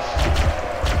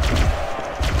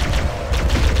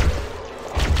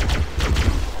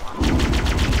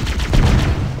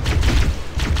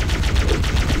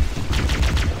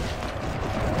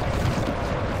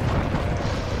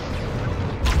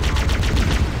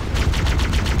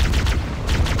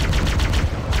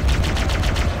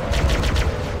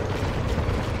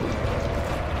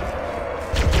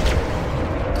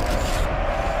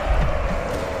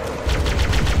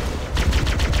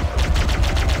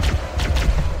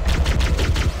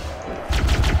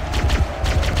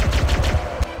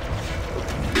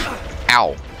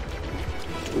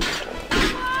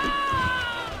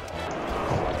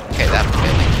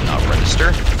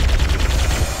 Chiefster.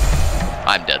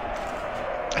 I'm dead.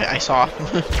 I saw.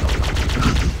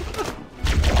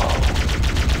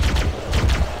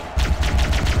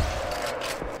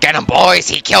 Get him, boys!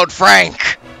 He killed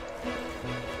Frank!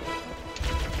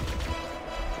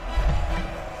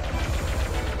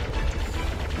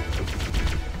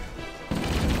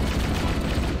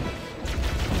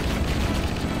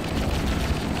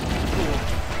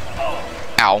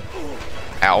 Ow.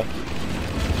 Ow.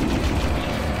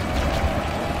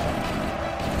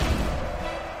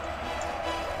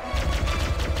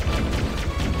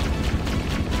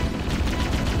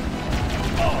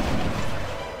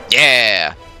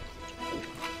 Yeah!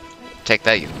 Take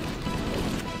that, you.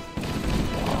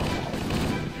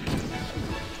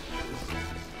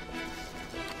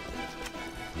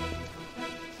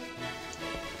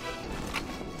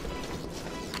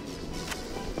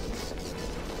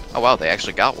 Oh wow, they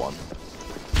actually got one.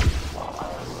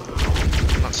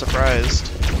 I'm not surprised.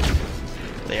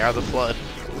 They are the Flood.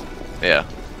 Yeah.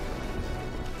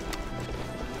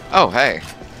 Oh, hey.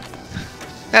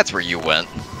 That's where you went.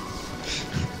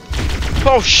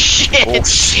 Oh shit! Oh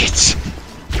shit!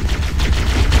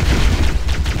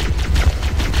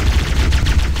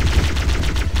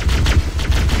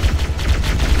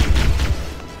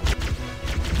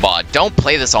 But don't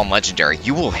play this on Legendary.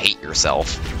 You will hate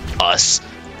yourself. Us.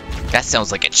 That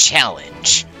sounds like a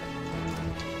challenge.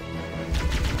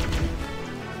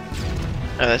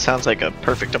 That sounds like a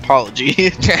perfect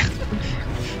apology.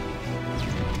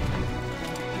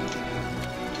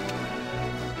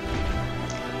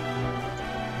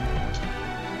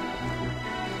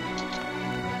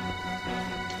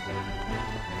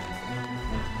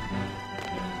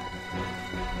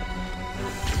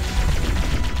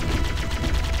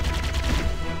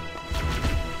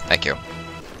 Thank you.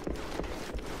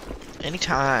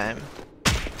 Anytime.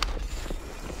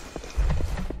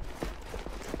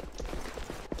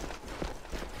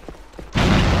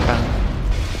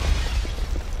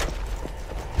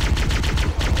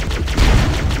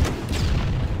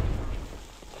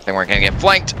 Then we're gonna get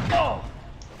flanked.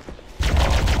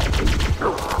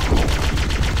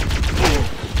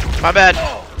 My bad.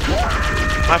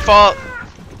 My fault.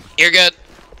 You're good.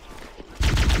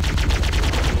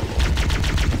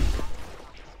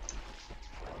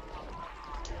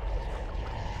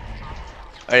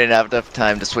 I didn't have enough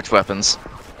time to switch weapons.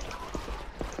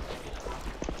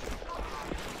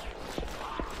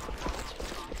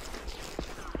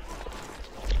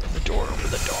 The door, open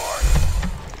the door.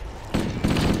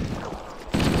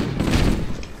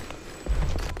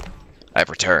 I've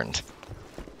returned.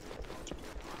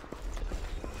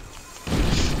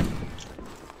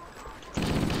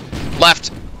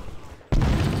 Left.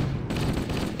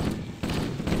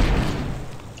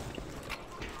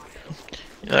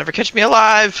 You'll never catch me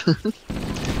alive.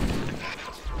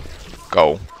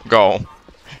 Go. Go.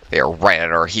 They are right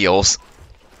at our heels.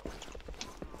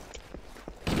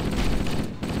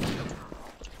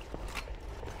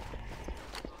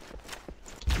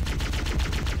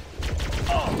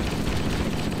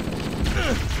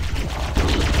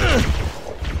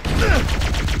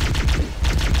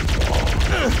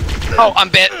 Oh, I'm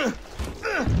bit.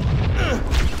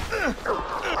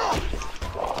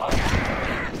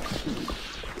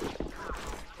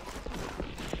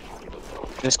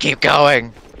 Just keep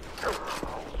going.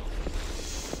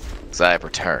 'Cause I've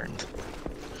returned.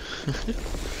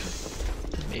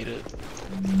 Made it.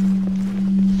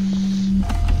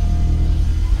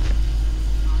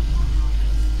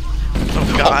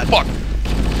 Oh god. Oh, fuck.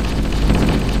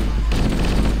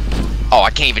 Oh, I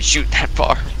can't even shoot that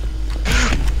far.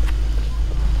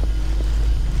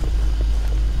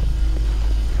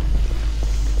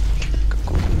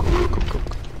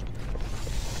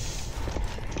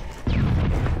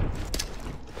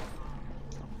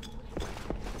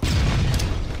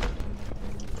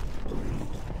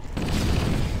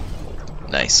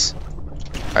 Nice.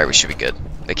 Alright, we should be good.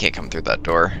 They can't come through that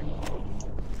door.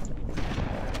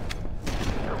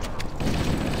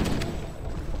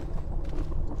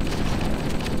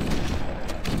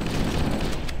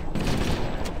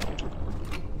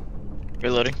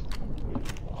 Reloading.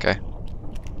 Okay.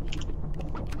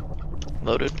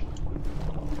 Loaded.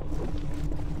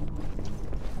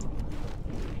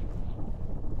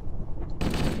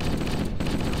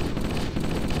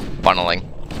 Funneling.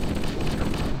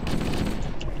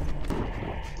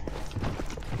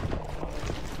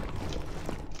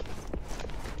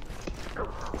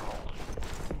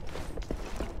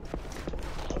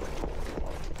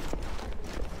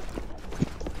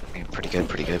 Pretty good,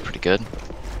 pretty good, pretty good.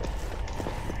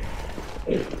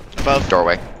 Above.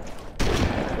 Doorway.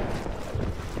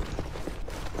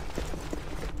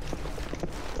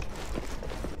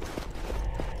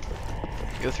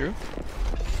 Go through.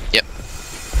 Yep.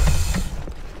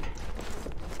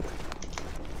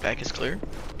 Back is clear.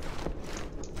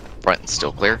 Front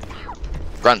still clear.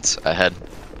 Grunts ahead.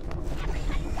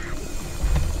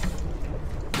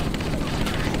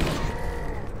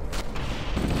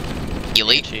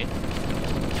 Elite. G.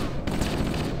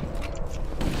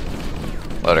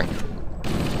 Loading.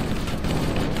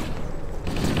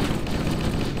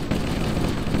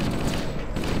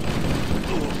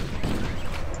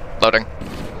 Loading.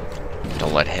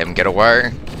 Don't let him get away.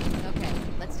 Okay,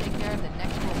 let's take care of the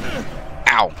next one.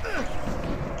 Ow.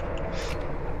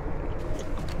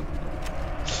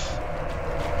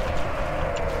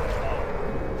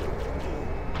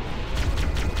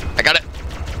 I got it.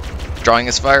 Drawing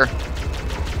his fire.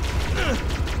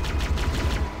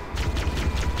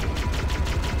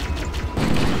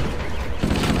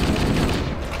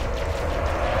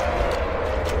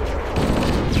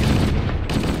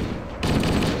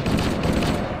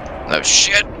 Oh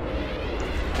shit.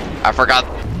 I forgot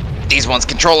these ones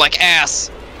control like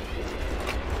ass.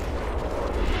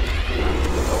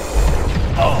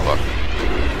 Oh fuck.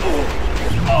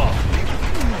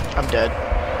 I'm dead.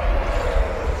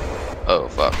 Oh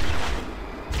fuck.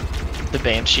 The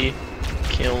Banshee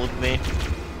killed me.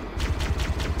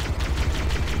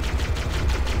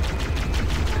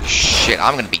 Shit,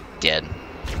 I'm gonna be dead.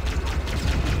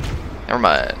 Never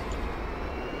mind.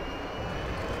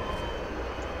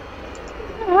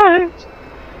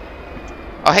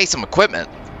 Oh hey, some equipment.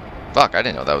 Fuck, I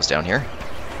didn't know that was down here.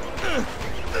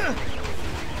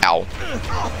 Ow.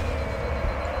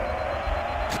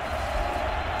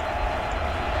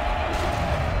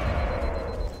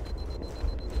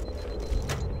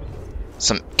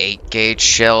 Some 8-gauge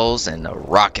shells and a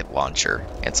rocket launcher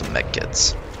and some med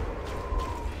kits.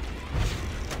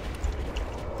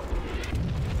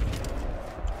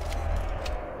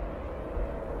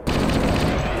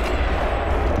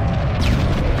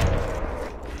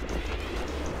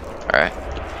 Alright.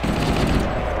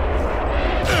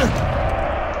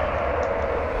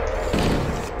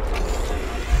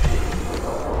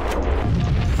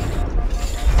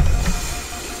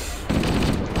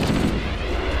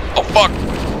 Oh fuck!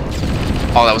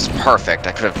 Oh, that was perfect.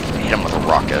 I could have hit him with a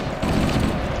rocket.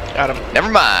 Got him. Never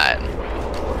mind.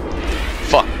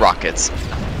 Fuck rockets.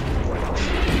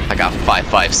 I got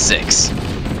 5.56.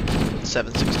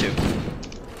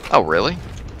 7.62. Oh, really?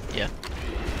 Yeah.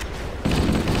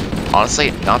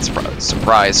 Honestly, not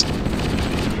surprised.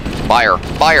 Fire!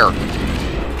 Fire!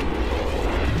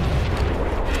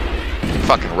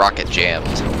 Fucking rocket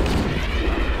jammed.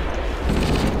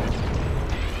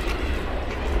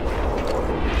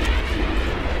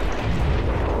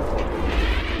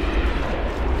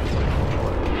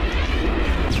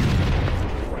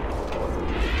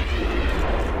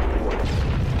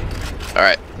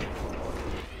 Alright.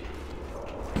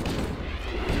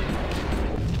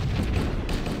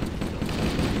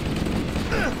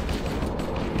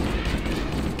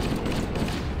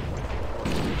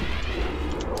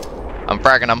 I'm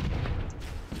fragging them.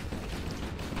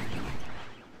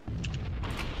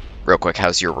 Real quick,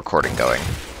 how's your recording going?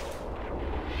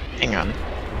 Hang on.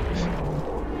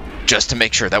 Just to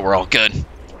make sure that we're all good.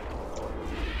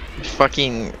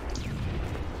 Fucking.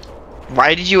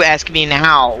 Why did you ask me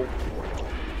now?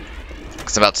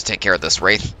 Because I'm about to take care of this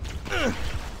wraith. It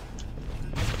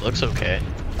looks okay.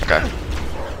 Okay.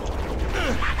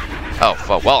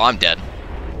 Oh, well, I'm dead.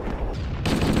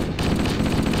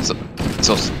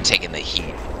 So taking the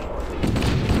heat.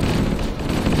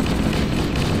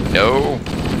 No.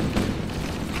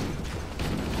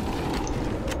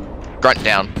 Grunt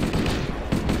down.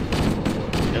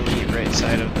 Elite right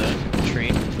side of the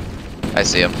tree. I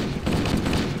see him.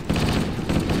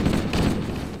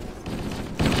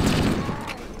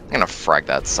 I'm gonna frag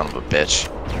that son of a bitch.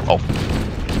 Oh.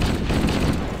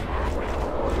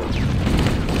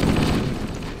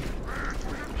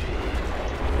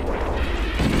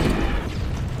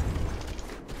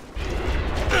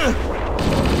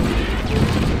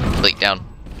 Leak down.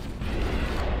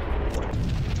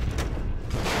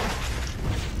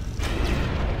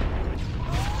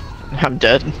 I'm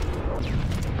dead.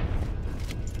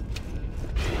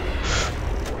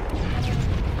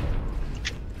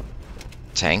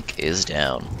 Tank is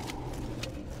down.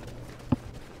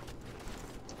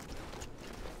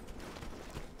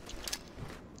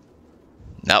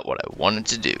 Not what I wanted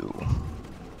to do.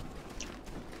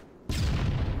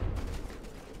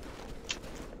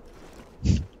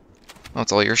 Oh,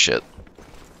 it's all your shit.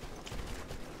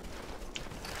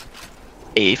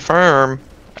 A firm.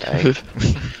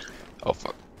 Oh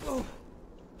fuck.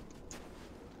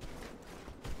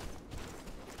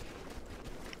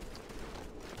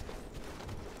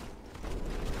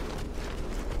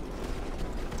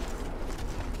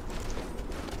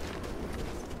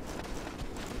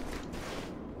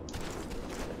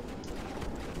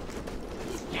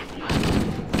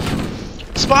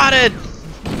 spotted!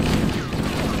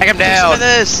 Take him down! Listen to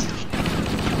this!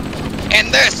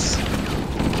 And this!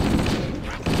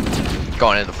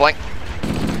 Going into the flank.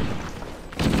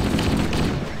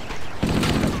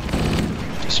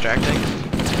 Distracting.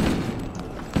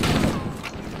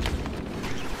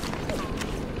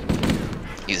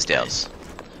 He's down.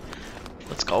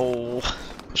 Let's go.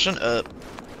 Pushing up.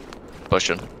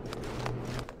 Pushing.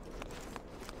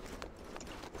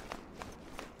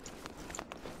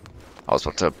 I was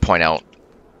about to point out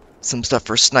some stuff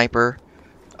for sniper.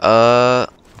 They're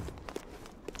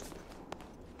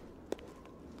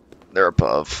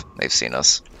above. They've seen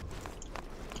us.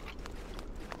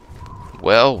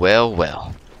 Well, well,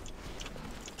 well.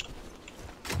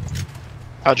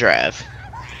 I'll drive.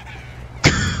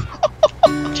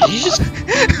 Did you just...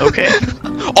 Okay.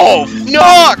 Oh,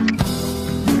 fuck!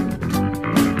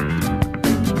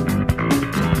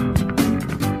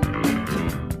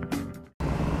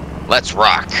 Let's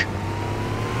rock.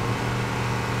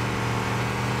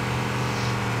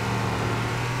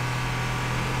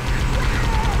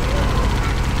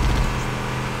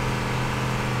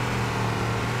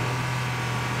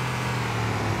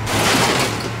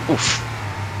 Oof.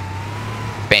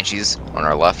 Banshees on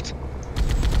our left.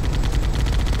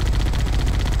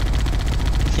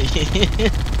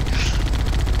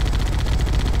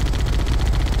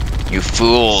 You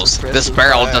fools! This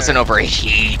barrel doesn't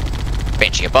overheat!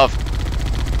 Banshee above.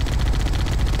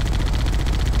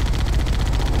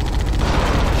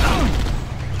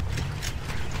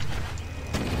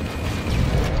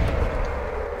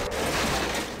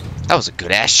 That was a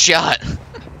good ass shot!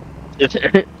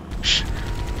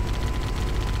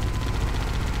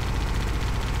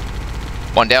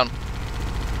 One down.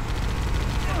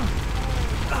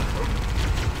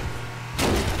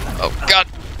 Oh god!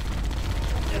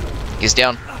 He's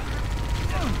down.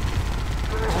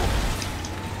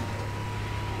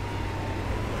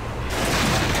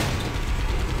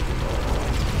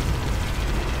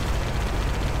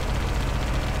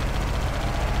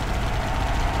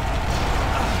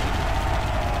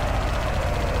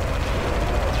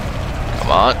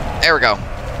 Come on. There we go.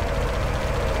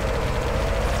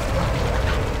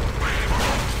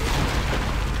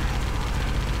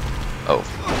 Oh.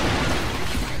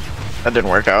 That didn't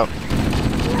work out.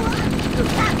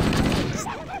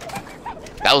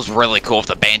 That was really cool with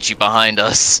the Banshee behind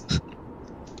us.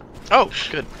 Oh,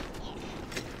 good.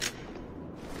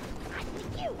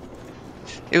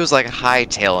 It was like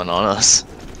hightailing on us.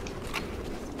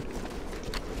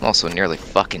 I'm also nearly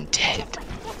fucking dead.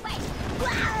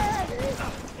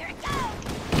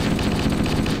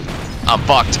 I'm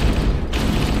fucked.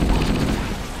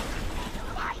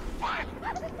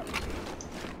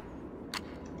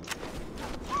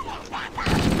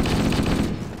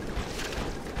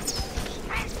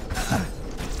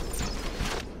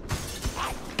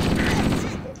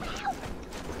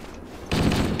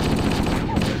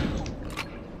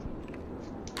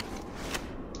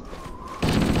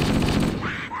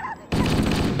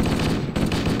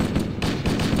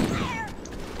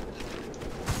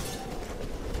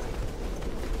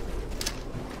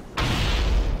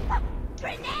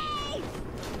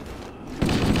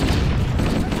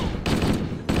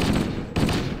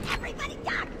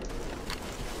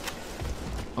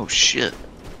 Oh shit.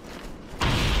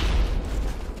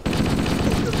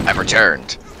 I've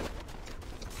returned.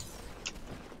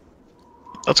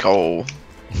 Let's go.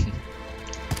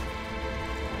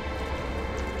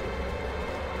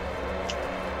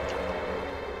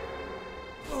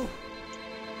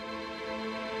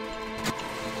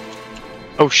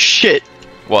 Oh shit.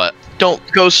 What? Don't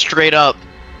go straight up.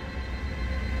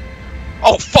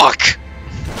 Oh fuck!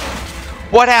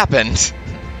 What happened?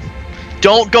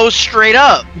 Don't go straight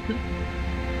up.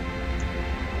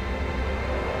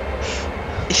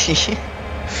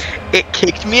 It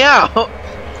kicked me out.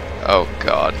 Oh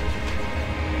god.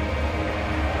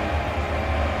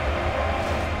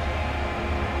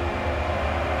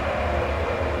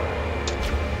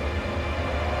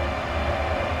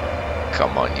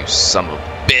 Come on, you son of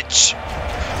a bitch.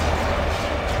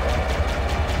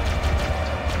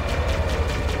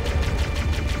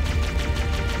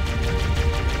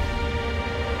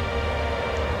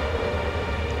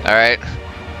 Alright.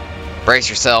 Brace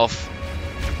yourself.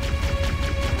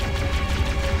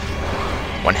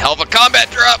 One hell of a combat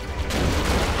drop!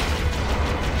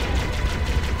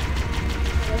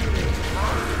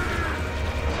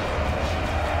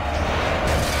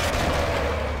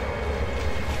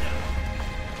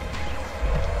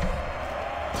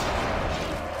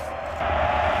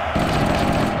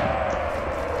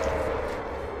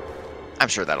 I'm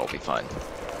sure that'll be fine.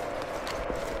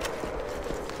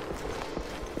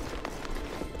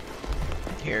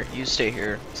 Here, you stay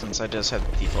here, since I just had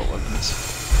default weapons.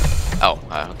 Oh,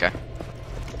 okay.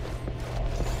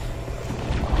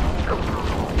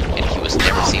 And he was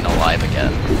never seen alive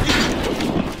again.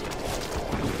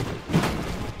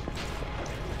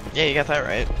 Yeah, you got that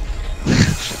right.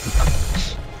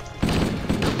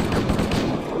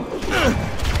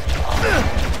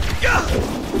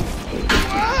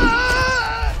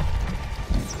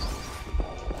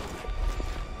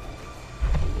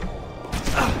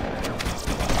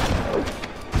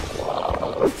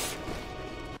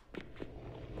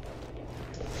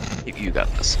 You got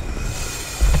this.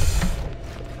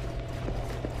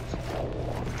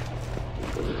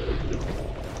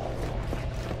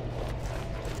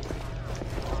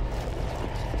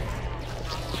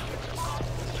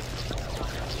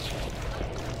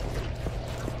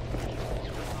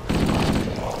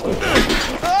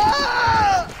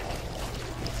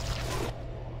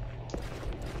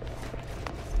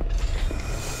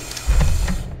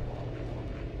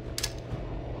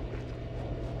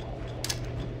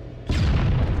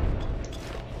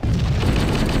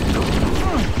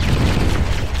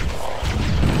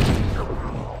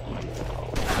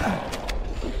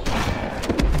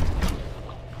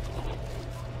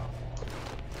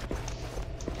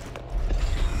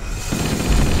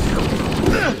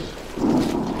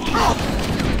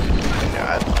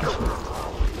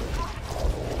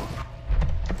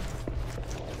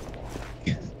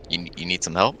 You need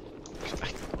some help?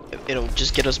 It'll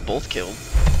just get us both killed.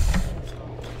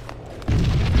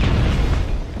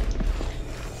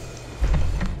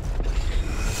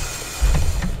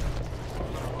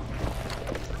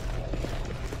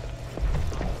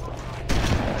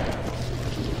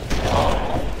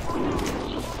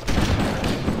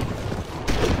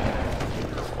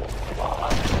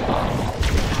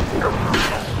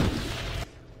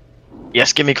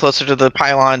 Yes, get me closer to the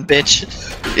pylon, bitch.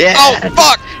 Yeah. Oh,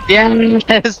 fuck!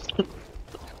 Yes.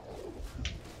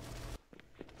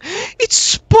 It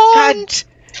spawned!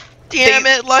 Damn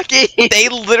it, Lucky. They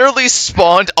literally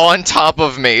spawned on top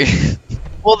of me.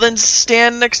 Well, then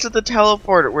stand next to the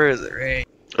teleporter. Where is it? Right.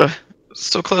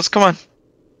 So close. Come on.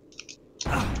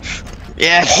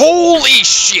 Yeah. Holy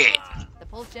shit! The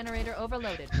pulse generator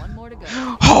overloaded. One more to go.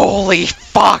 Holy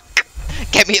fuck!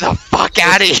 Get me the fuck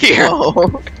out of here!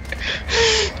 Oh.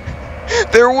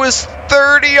 There was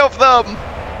 30 of them!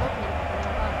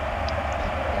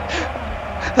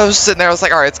 I was sitting there, I was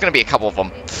like, alright, it's gonna be a couple of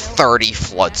them. 30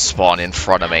 flood spawn in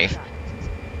front of me.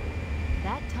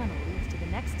 That tunnel leads to the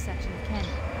next section of canyon.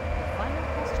 The final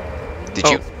pulse generator we Did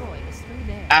need you- to destroy is through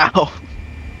there. Ow.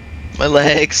 My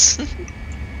legs.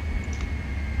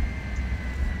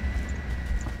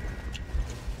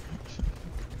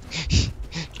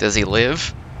 Does he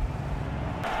live?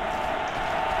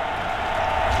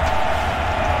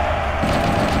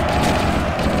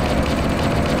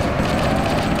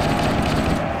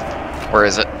 Where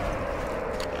is it?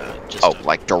 Just Oh,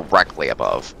 like directly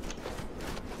above.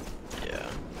 yeah.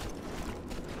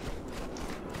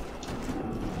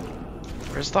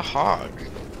 Where's the hog?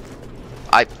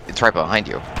 It's right behind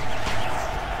you.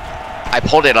 I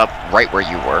pulled it up right where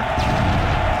you were.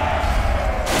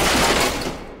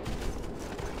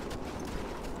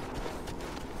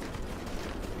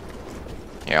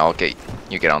 Yeah, I'll get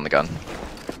you get on the gun.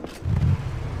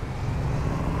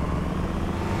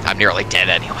 I'm nearly dead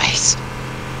anyways.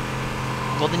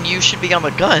 Well, then you should be on the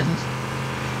gun.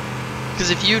 Because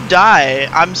if you die,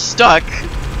 I'm stuck.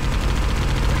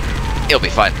 It'll be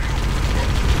fine.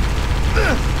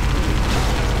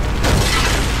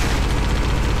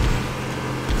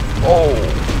 Oh.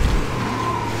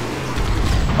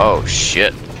 Oh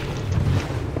shit.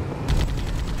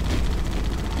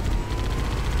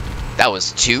 That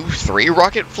was 2, 3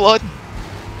 rocket flood?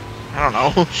 I don't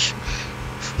know.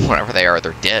 Whatever they are,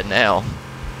 they're dead now.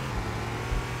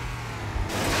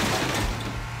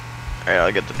 Alright,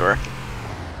 I'll get the door.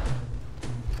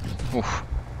 Oof.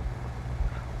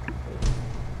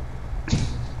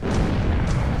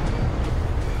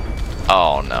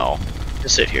 Oh no.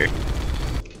 Just sit here.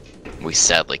 We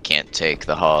sadly can't take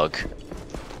the hog.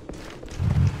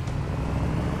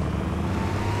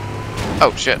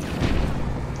 Oh shit.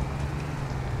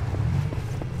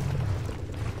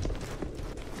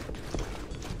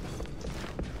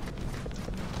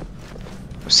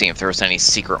 See if there's any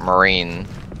secret marine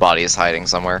bodies hiding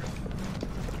somewhere.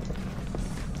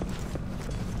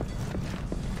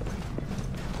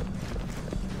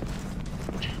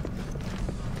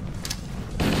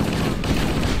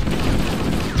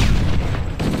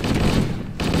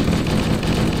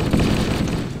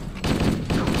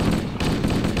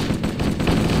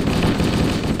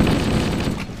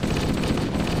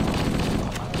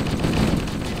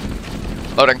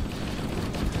 Loading.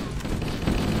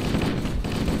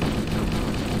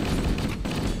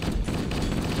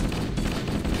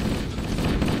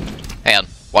 Hang on.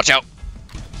 Watch out.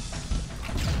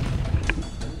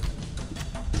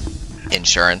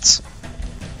 Insurance.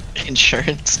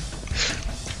 Insurance.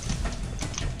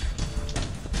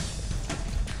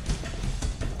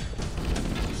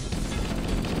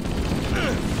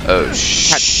 Oh,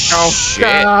 shit.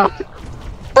 Stop.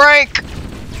 Frank!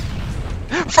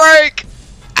 Frank!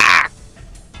 Ah!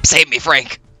 Save me,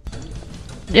 Frank!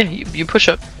 Yeah, you push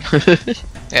up.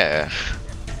 Yeah.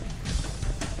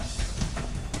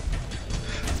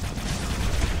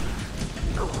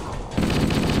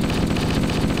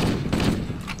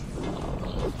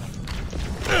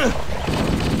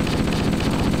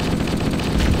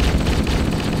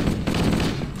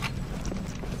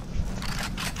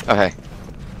 Okay.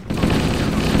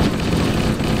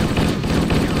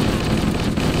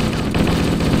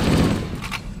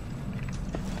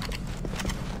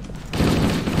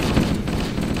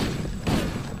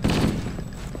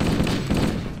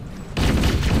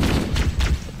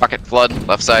 Bucket, flood,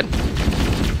 left side.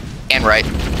 And right.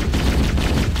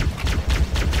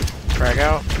 Frag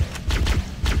out.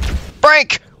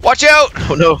 Frank! Watch out!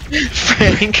 Oh no,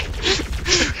 Frank.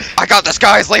 I got this,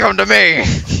 guys! Leave him to me!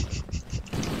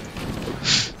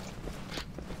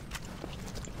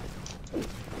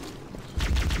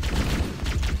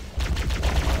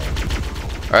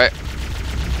 Alright.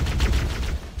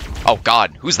 Oh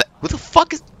god, who's that? Who the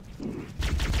fuck is...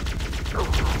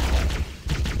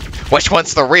 Which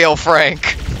one's the real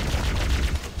Frank?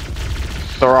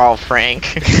 They're all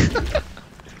Frank.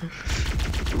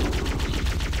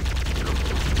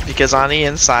 Because on the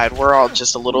inside, we're all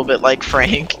just a little bit like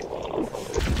Frank.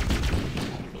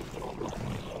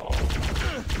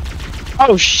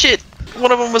 Oh shit!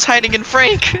 One of them was hiding in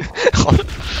Frank!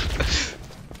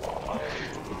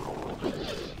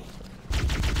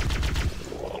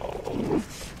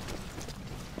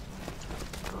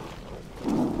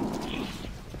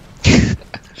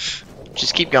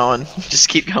 Just keep going. Just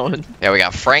keep going. Yeah, we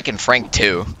got Frank and Frank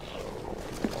 2.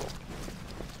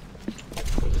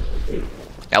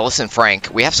 Now listen, Frank,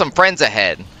 we have some friends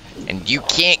ahead, and you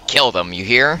can't kill them, you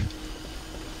hear?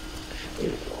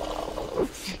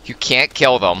 You can't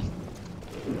kill them.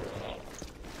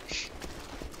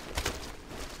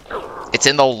 It's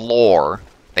in the lore.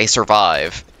 They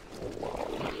survive.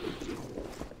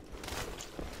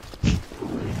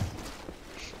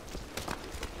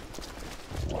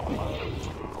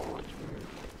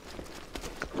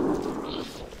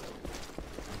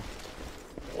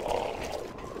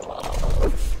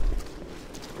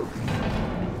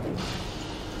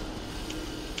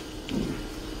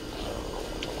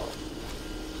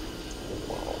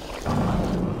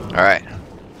 Alright.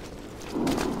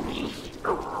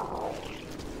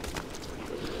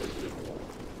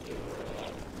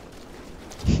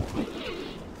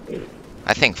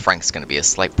 I think Frank's gonna be a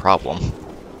slight problem.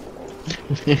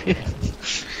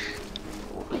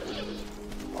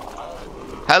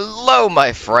 Hello,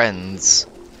 my friends!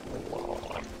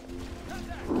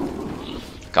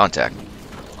 Contact.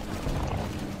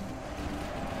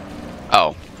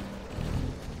 Oh.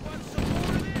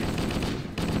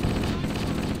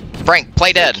 Frank,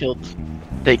 play dead!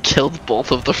 They killed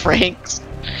both of the Franks.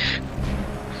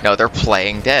 No, they're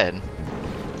playing dead.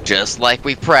 Just like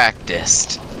we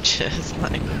practiced. Just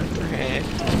like the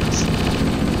Franks.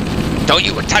 Don't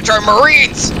you touch our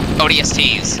Marines!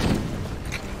 ODSTs!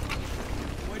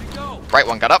 Right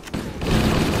one got up.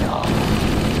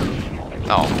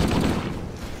 Oh.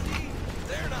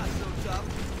 They're not so tough.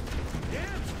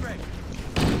 Damn straight.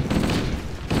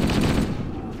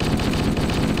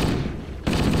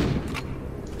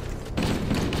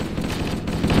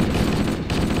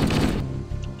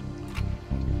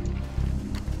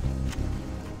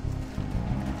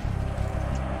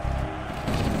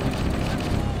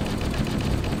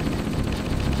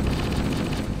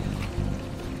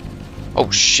 Oh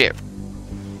shit.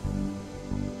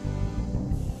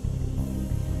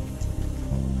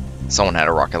 Someone had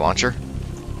a rocket launcher.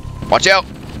 Watch out!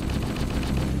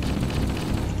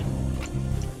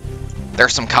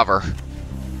 There's some cover.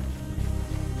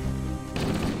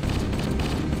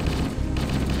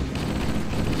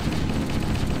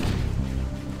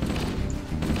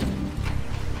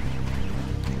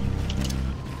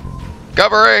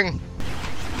 Covering!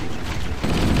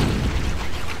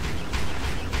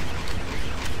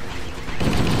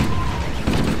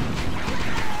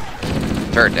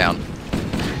 Turret down.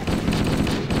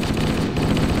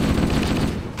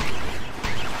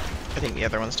 I think the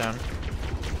other one's down.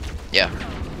 Yeah.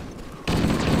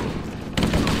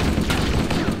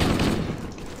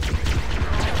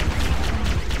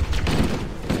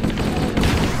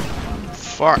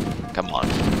 fuck. Come on.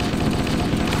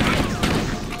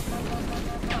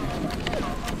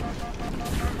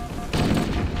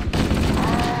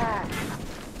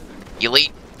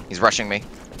 Elite. He's rushing me.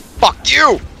 Fuck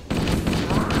you!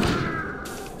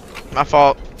 My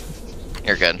fault.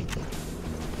 You're good.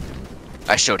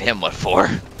 I showed him what for.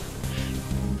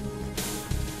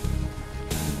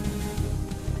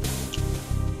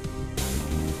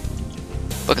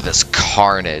 Look at this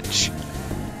carnage.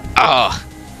 Ah,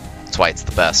 that's why it's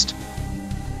the best.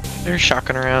 There's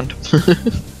shotgun around.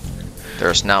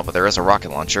 There's not, but there is a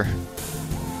rocket launcher.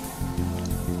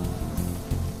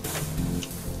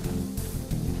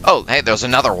 Oh, hey, there's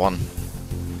another one.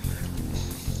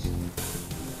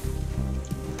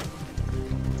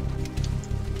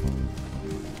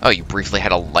 Oh, you briefly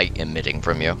had a light emitting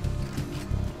from you.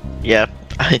 Yeah.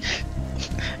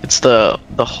 It's the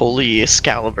holy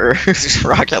Excalibur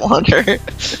rocket launcher.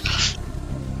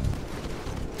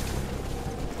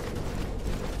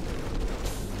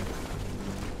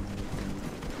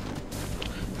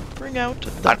 Bring out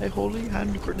thy holy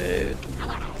hand grenade.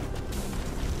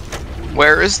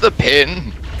 Where is the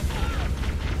pin?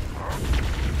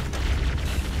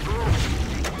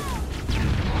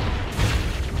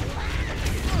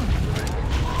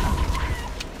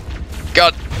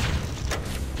 God.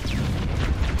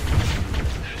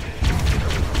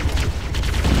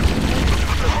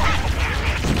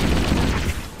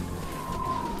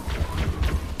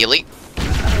 Elite.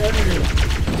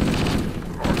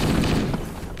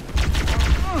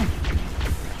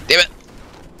 Damn it.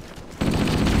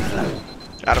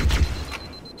 Got him.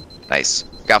 Nice.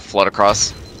 Got flood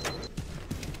across.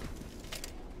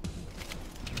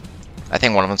 I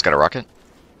think one of them's got a rocket.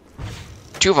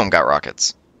 Two of them got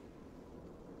rockets.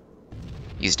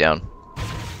 He's down.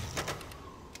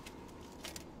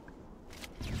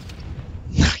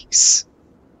 Nice.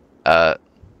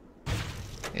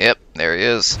 Yep, there he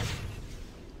is.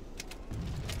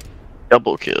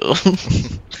 Double kill.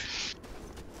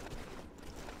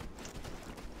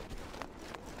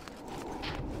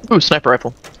 Ooh, sniper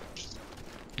rifle.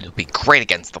 It'll be great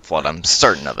against the flood, I'm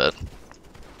certain of it.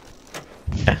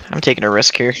 Yeah, I'm taking a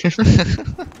risk here.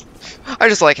 I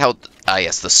just like how,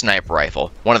 yes, the sniper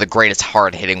rifle. One of the greatest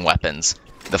hard-hitting weapons.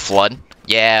 The flood?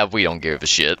 Yeah, we don't give a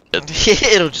shit.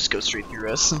 It'll just go straight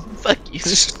through us. Fuck you.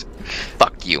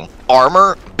 Fuck you.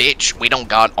 Armor? Bitch, we don't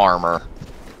got armor.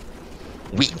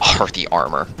 We are the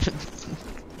armor.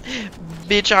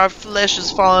 Bitch, our flesh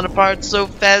is falling apart so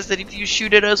fast that if you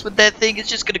shoot at us with that thing, it's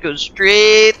just gonna go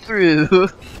straight through.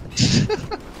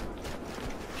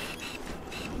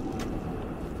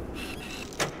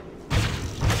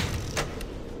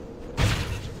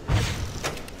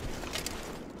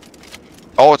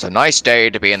 Oh, it's a nice day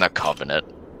to be in the Covenant.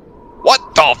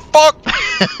 What the fuck?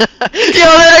 Yo,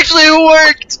 that actually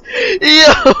worked!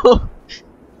 Yo!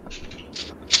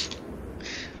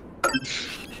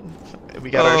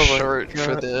 We got our short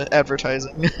for the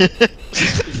advertising.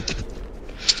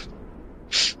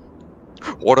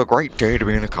 What a great day to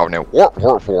be in the Covenant. Wart,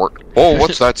 wart, wart. Oh,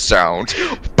 what's that sound?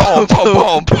 Boom, boom,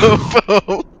 boom, boom,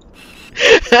 boom.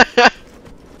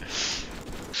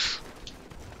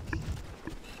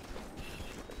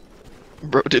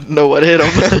 Bro didn't know what hit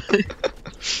him.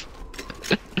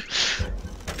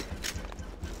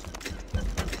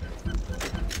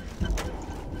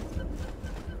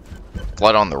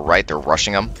 Blood on the right, they're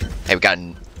rushing him. Hey, we got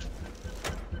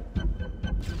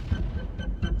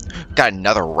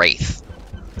another Wraith.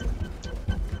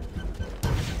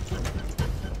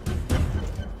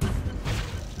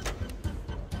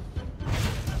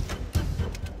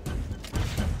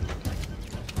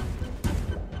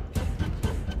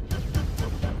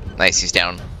 Nice, he's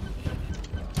down.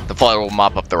 The flood will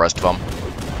mop up the rest of them.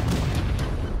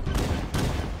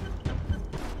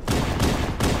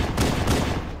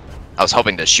 I was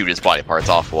hoping to shoot his body parts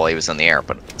off while he was in the air,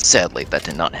 but sadly that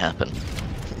did not happen.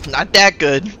 Not that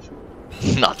good.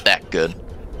 Not that good.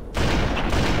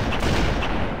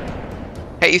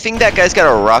 Hey, you think that guy's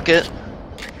got a rocket?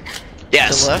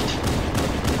 Yes. To the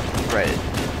left? Right.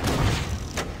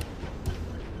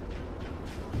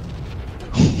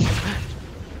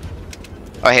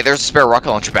 Oh, hey, there's a spare rocket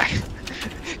launcher back.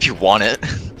 If you want it.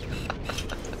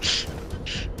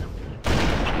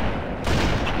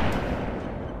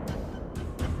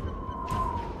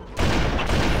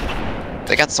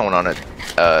 They got someone on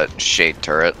a shade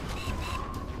turret.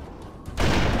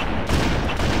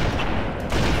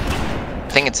 I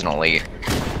think it's an elite.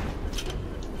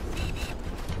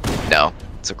 No,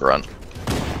 it's a grunt.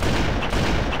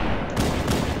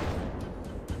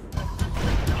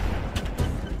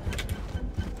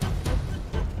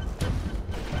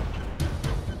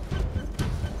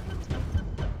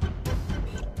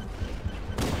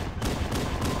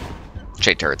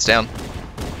 Shade turrets down.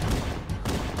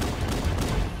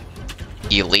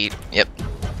 Elite, yep.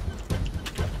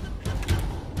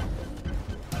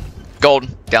 Gold,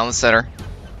 down the center.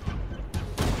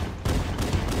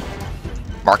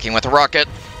 Marking with a rocket.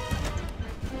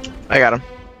 I got him.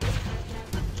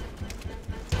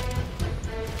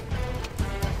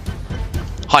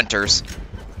 Hunters.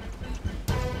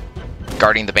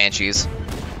 Guarding the Banshees.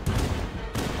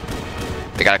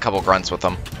 They got a couple grunts with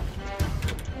them.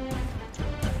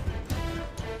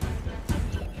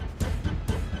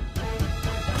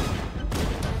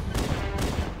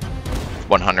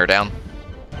 One hunter down.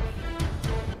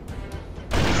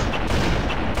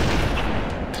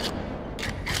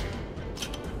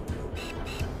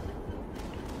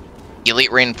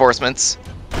 Elite reinforcements.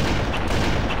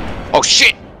 Oh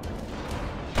shit!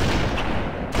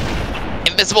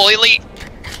 Invisible elite!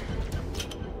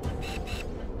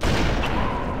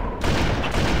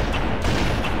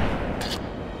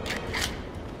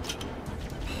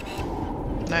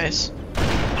 Nice.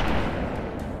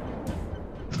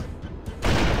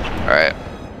 Alright.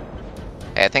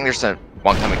 Hey, I think there's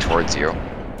one coming towards you.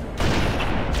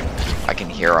 I can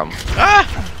hear him.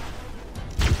 Ah!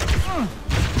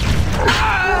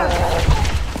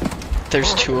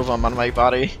 There's two of them on my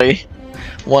body.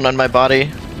 One on my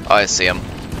body. Oh, I see him.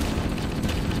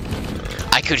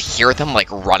 I could hear them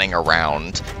like running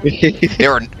around.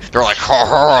 they're like, ha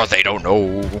ha, they don't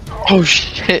know. Oh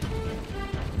shit.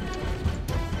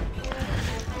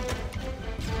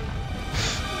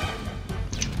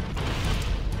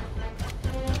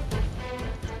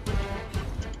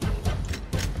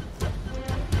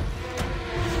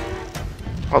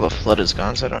 Oh, the flood is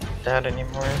gone, so I don't need that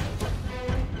anymore.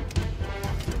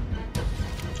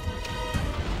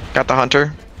 Got the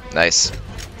hunter. Nice.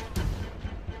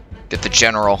 Get the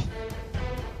general.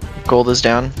 Gold is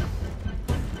down.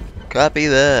 Copy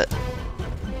that.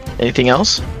 Anything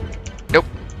else? Nope.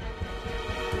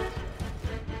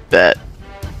 Bet.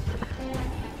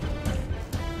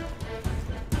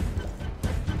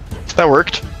 That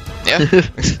worked. Yeah.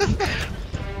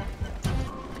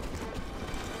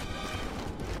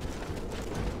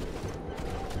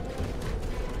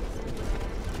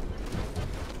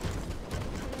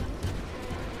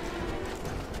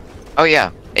 Oh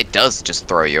yeah, it does just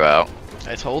throw you out.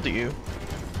 I told you.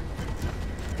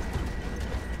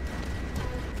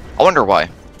 I wonder why.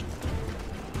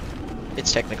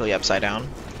 It's technically upside down.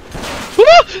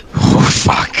 Oh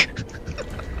fuck.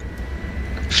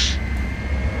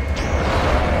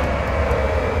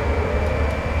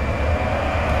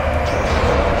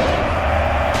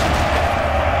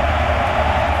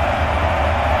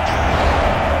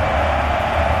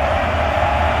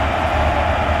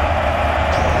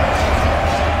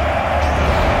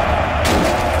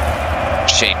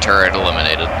 Shade turret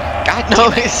eliminated. God No,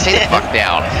 damn it, stay the fuck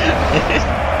down.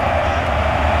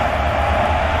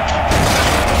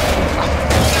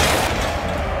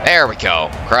 There we go.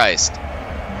 Christ.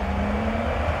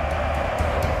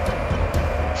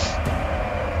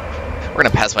 We're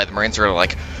gonna pass by the Marines who are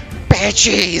like,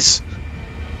 Banshees!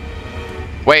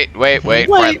 Wait. Wait. Wait.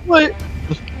 What?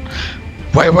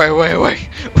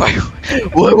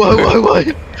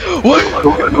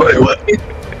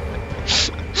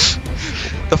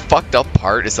 The fucked up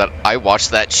part is that I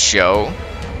watched that show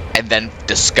and then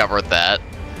discovered that.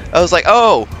 I was like,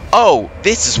 oh,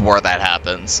 this is where that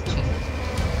happens.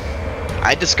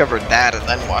 I discovered that and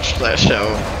then watched that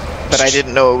show, but I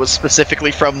didn't know it was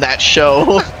specifically from that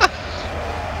show.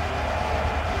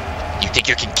 You think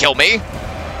you can kill me?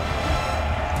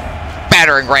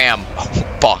 Battering ram. Oh,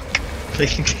 fuck. They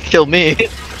can kill me.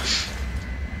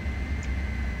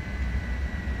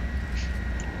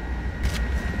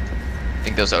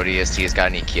 Think those ODSTs got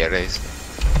any Kieres?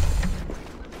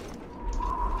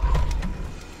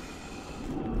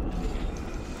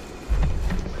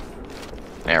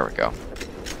 There we go.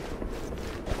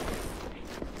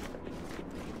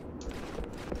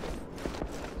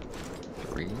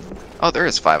 Three. Oh, there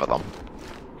is 5 of them.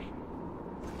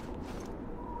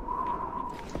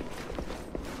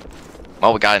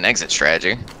 Well, we got an exit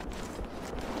strategy.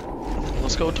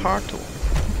 Let's go talk to him.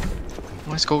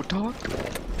 Let's go talk.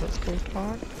 Let's go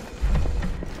talk.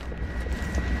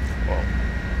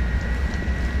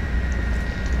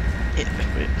 Wait.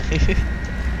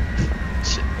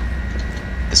 Shit.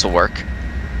 This will work.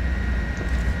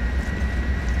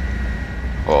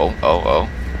 Oh.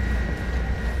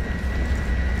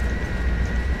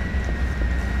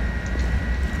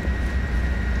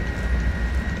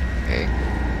 Okay.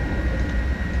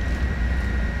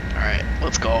 Alright,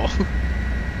 let's go.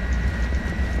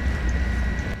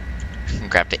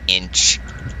 Grabbed an inch.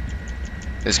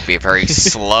 This could be a very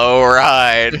slow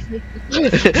ride.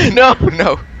 No.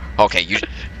 No. Okay, you.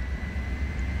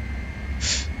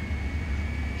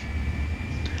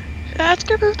 That's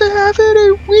gonna have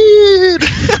it weird.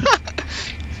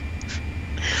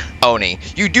 Oni,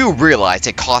 you do realize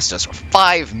it costs us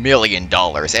 $5 million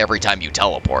every time you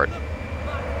teleport.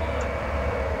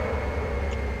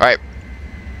 Alright.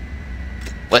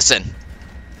 Listen.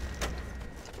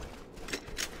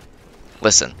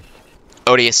 Listen.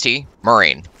 ODST,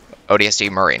 Marine. ODST,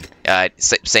 Marine.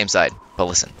 Same side. But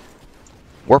listen.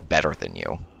 We're better than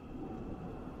you.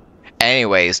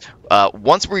 Anyways,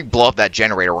 once we blow up that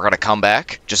generator, we're gonna come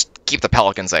back. Just keep the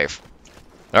Pelican safe.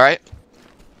 Alright?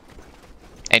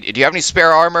 And do you have any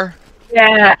spare armor?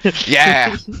 Yeah.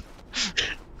 Yeah.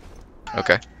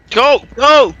 Okay. Go!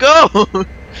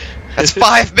 That's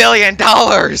 $5 million!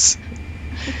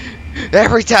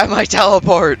 Every time I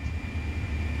teleport!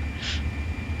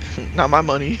 Not my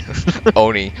money.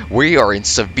 Oni, we are in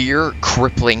severe,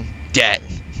 crippling debt.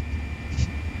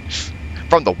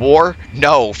 From the war?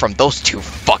 No, from those two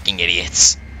fucking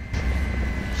idiots.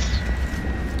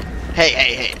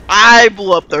 Hey. I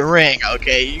blew up the ring,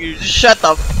 okay? You shut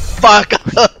the fuck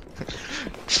up.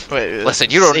 Wait. Listen,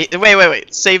 you don't...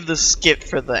 Wait. Save the skip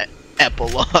for the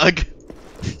epilogue.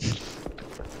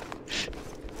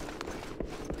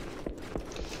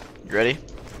 You ready?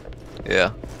 Yeah.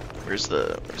 Where's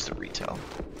the retail?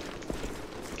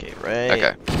 Okay, right.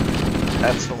 Okay.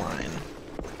 That's the line.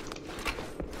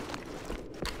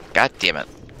 God damn it.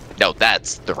 No,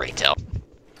 that's the retail.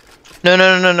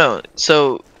 No.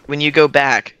 So when you go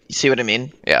back, you see what I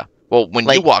mean? Yeah. Well, when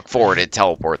you walk forward, it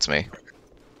teleports me.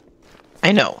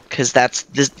 I know, cause that's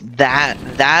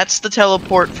the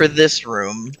teleport for this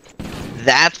room.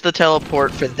 That's the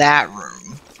teleport for that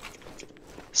room.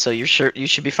 So you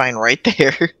should be fine right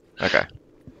there. Okay.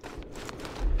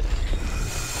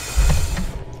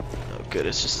 Oh, good.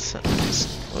 It's just a sentence.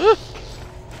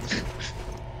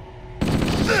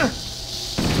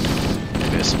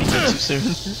 Maybe I speak too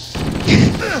soon.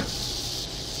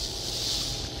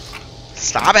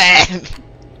 Stop it!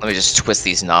 Let me just twist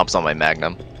these knobs on my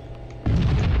Magnum.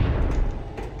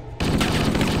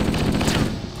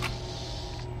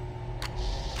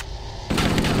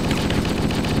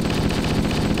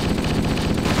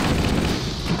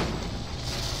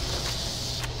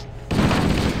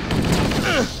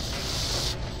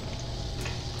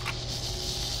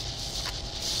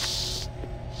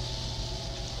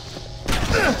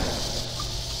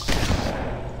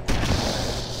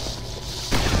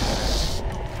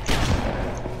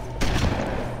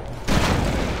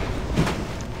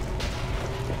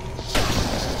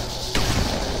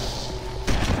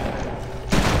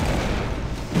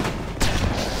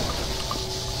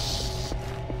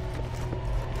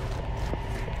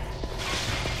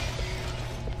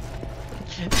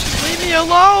 Leave me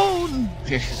alone!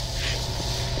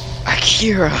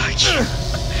 Akira!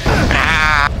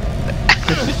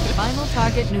 Final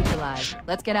target neutralized.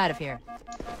 Let's get out of here.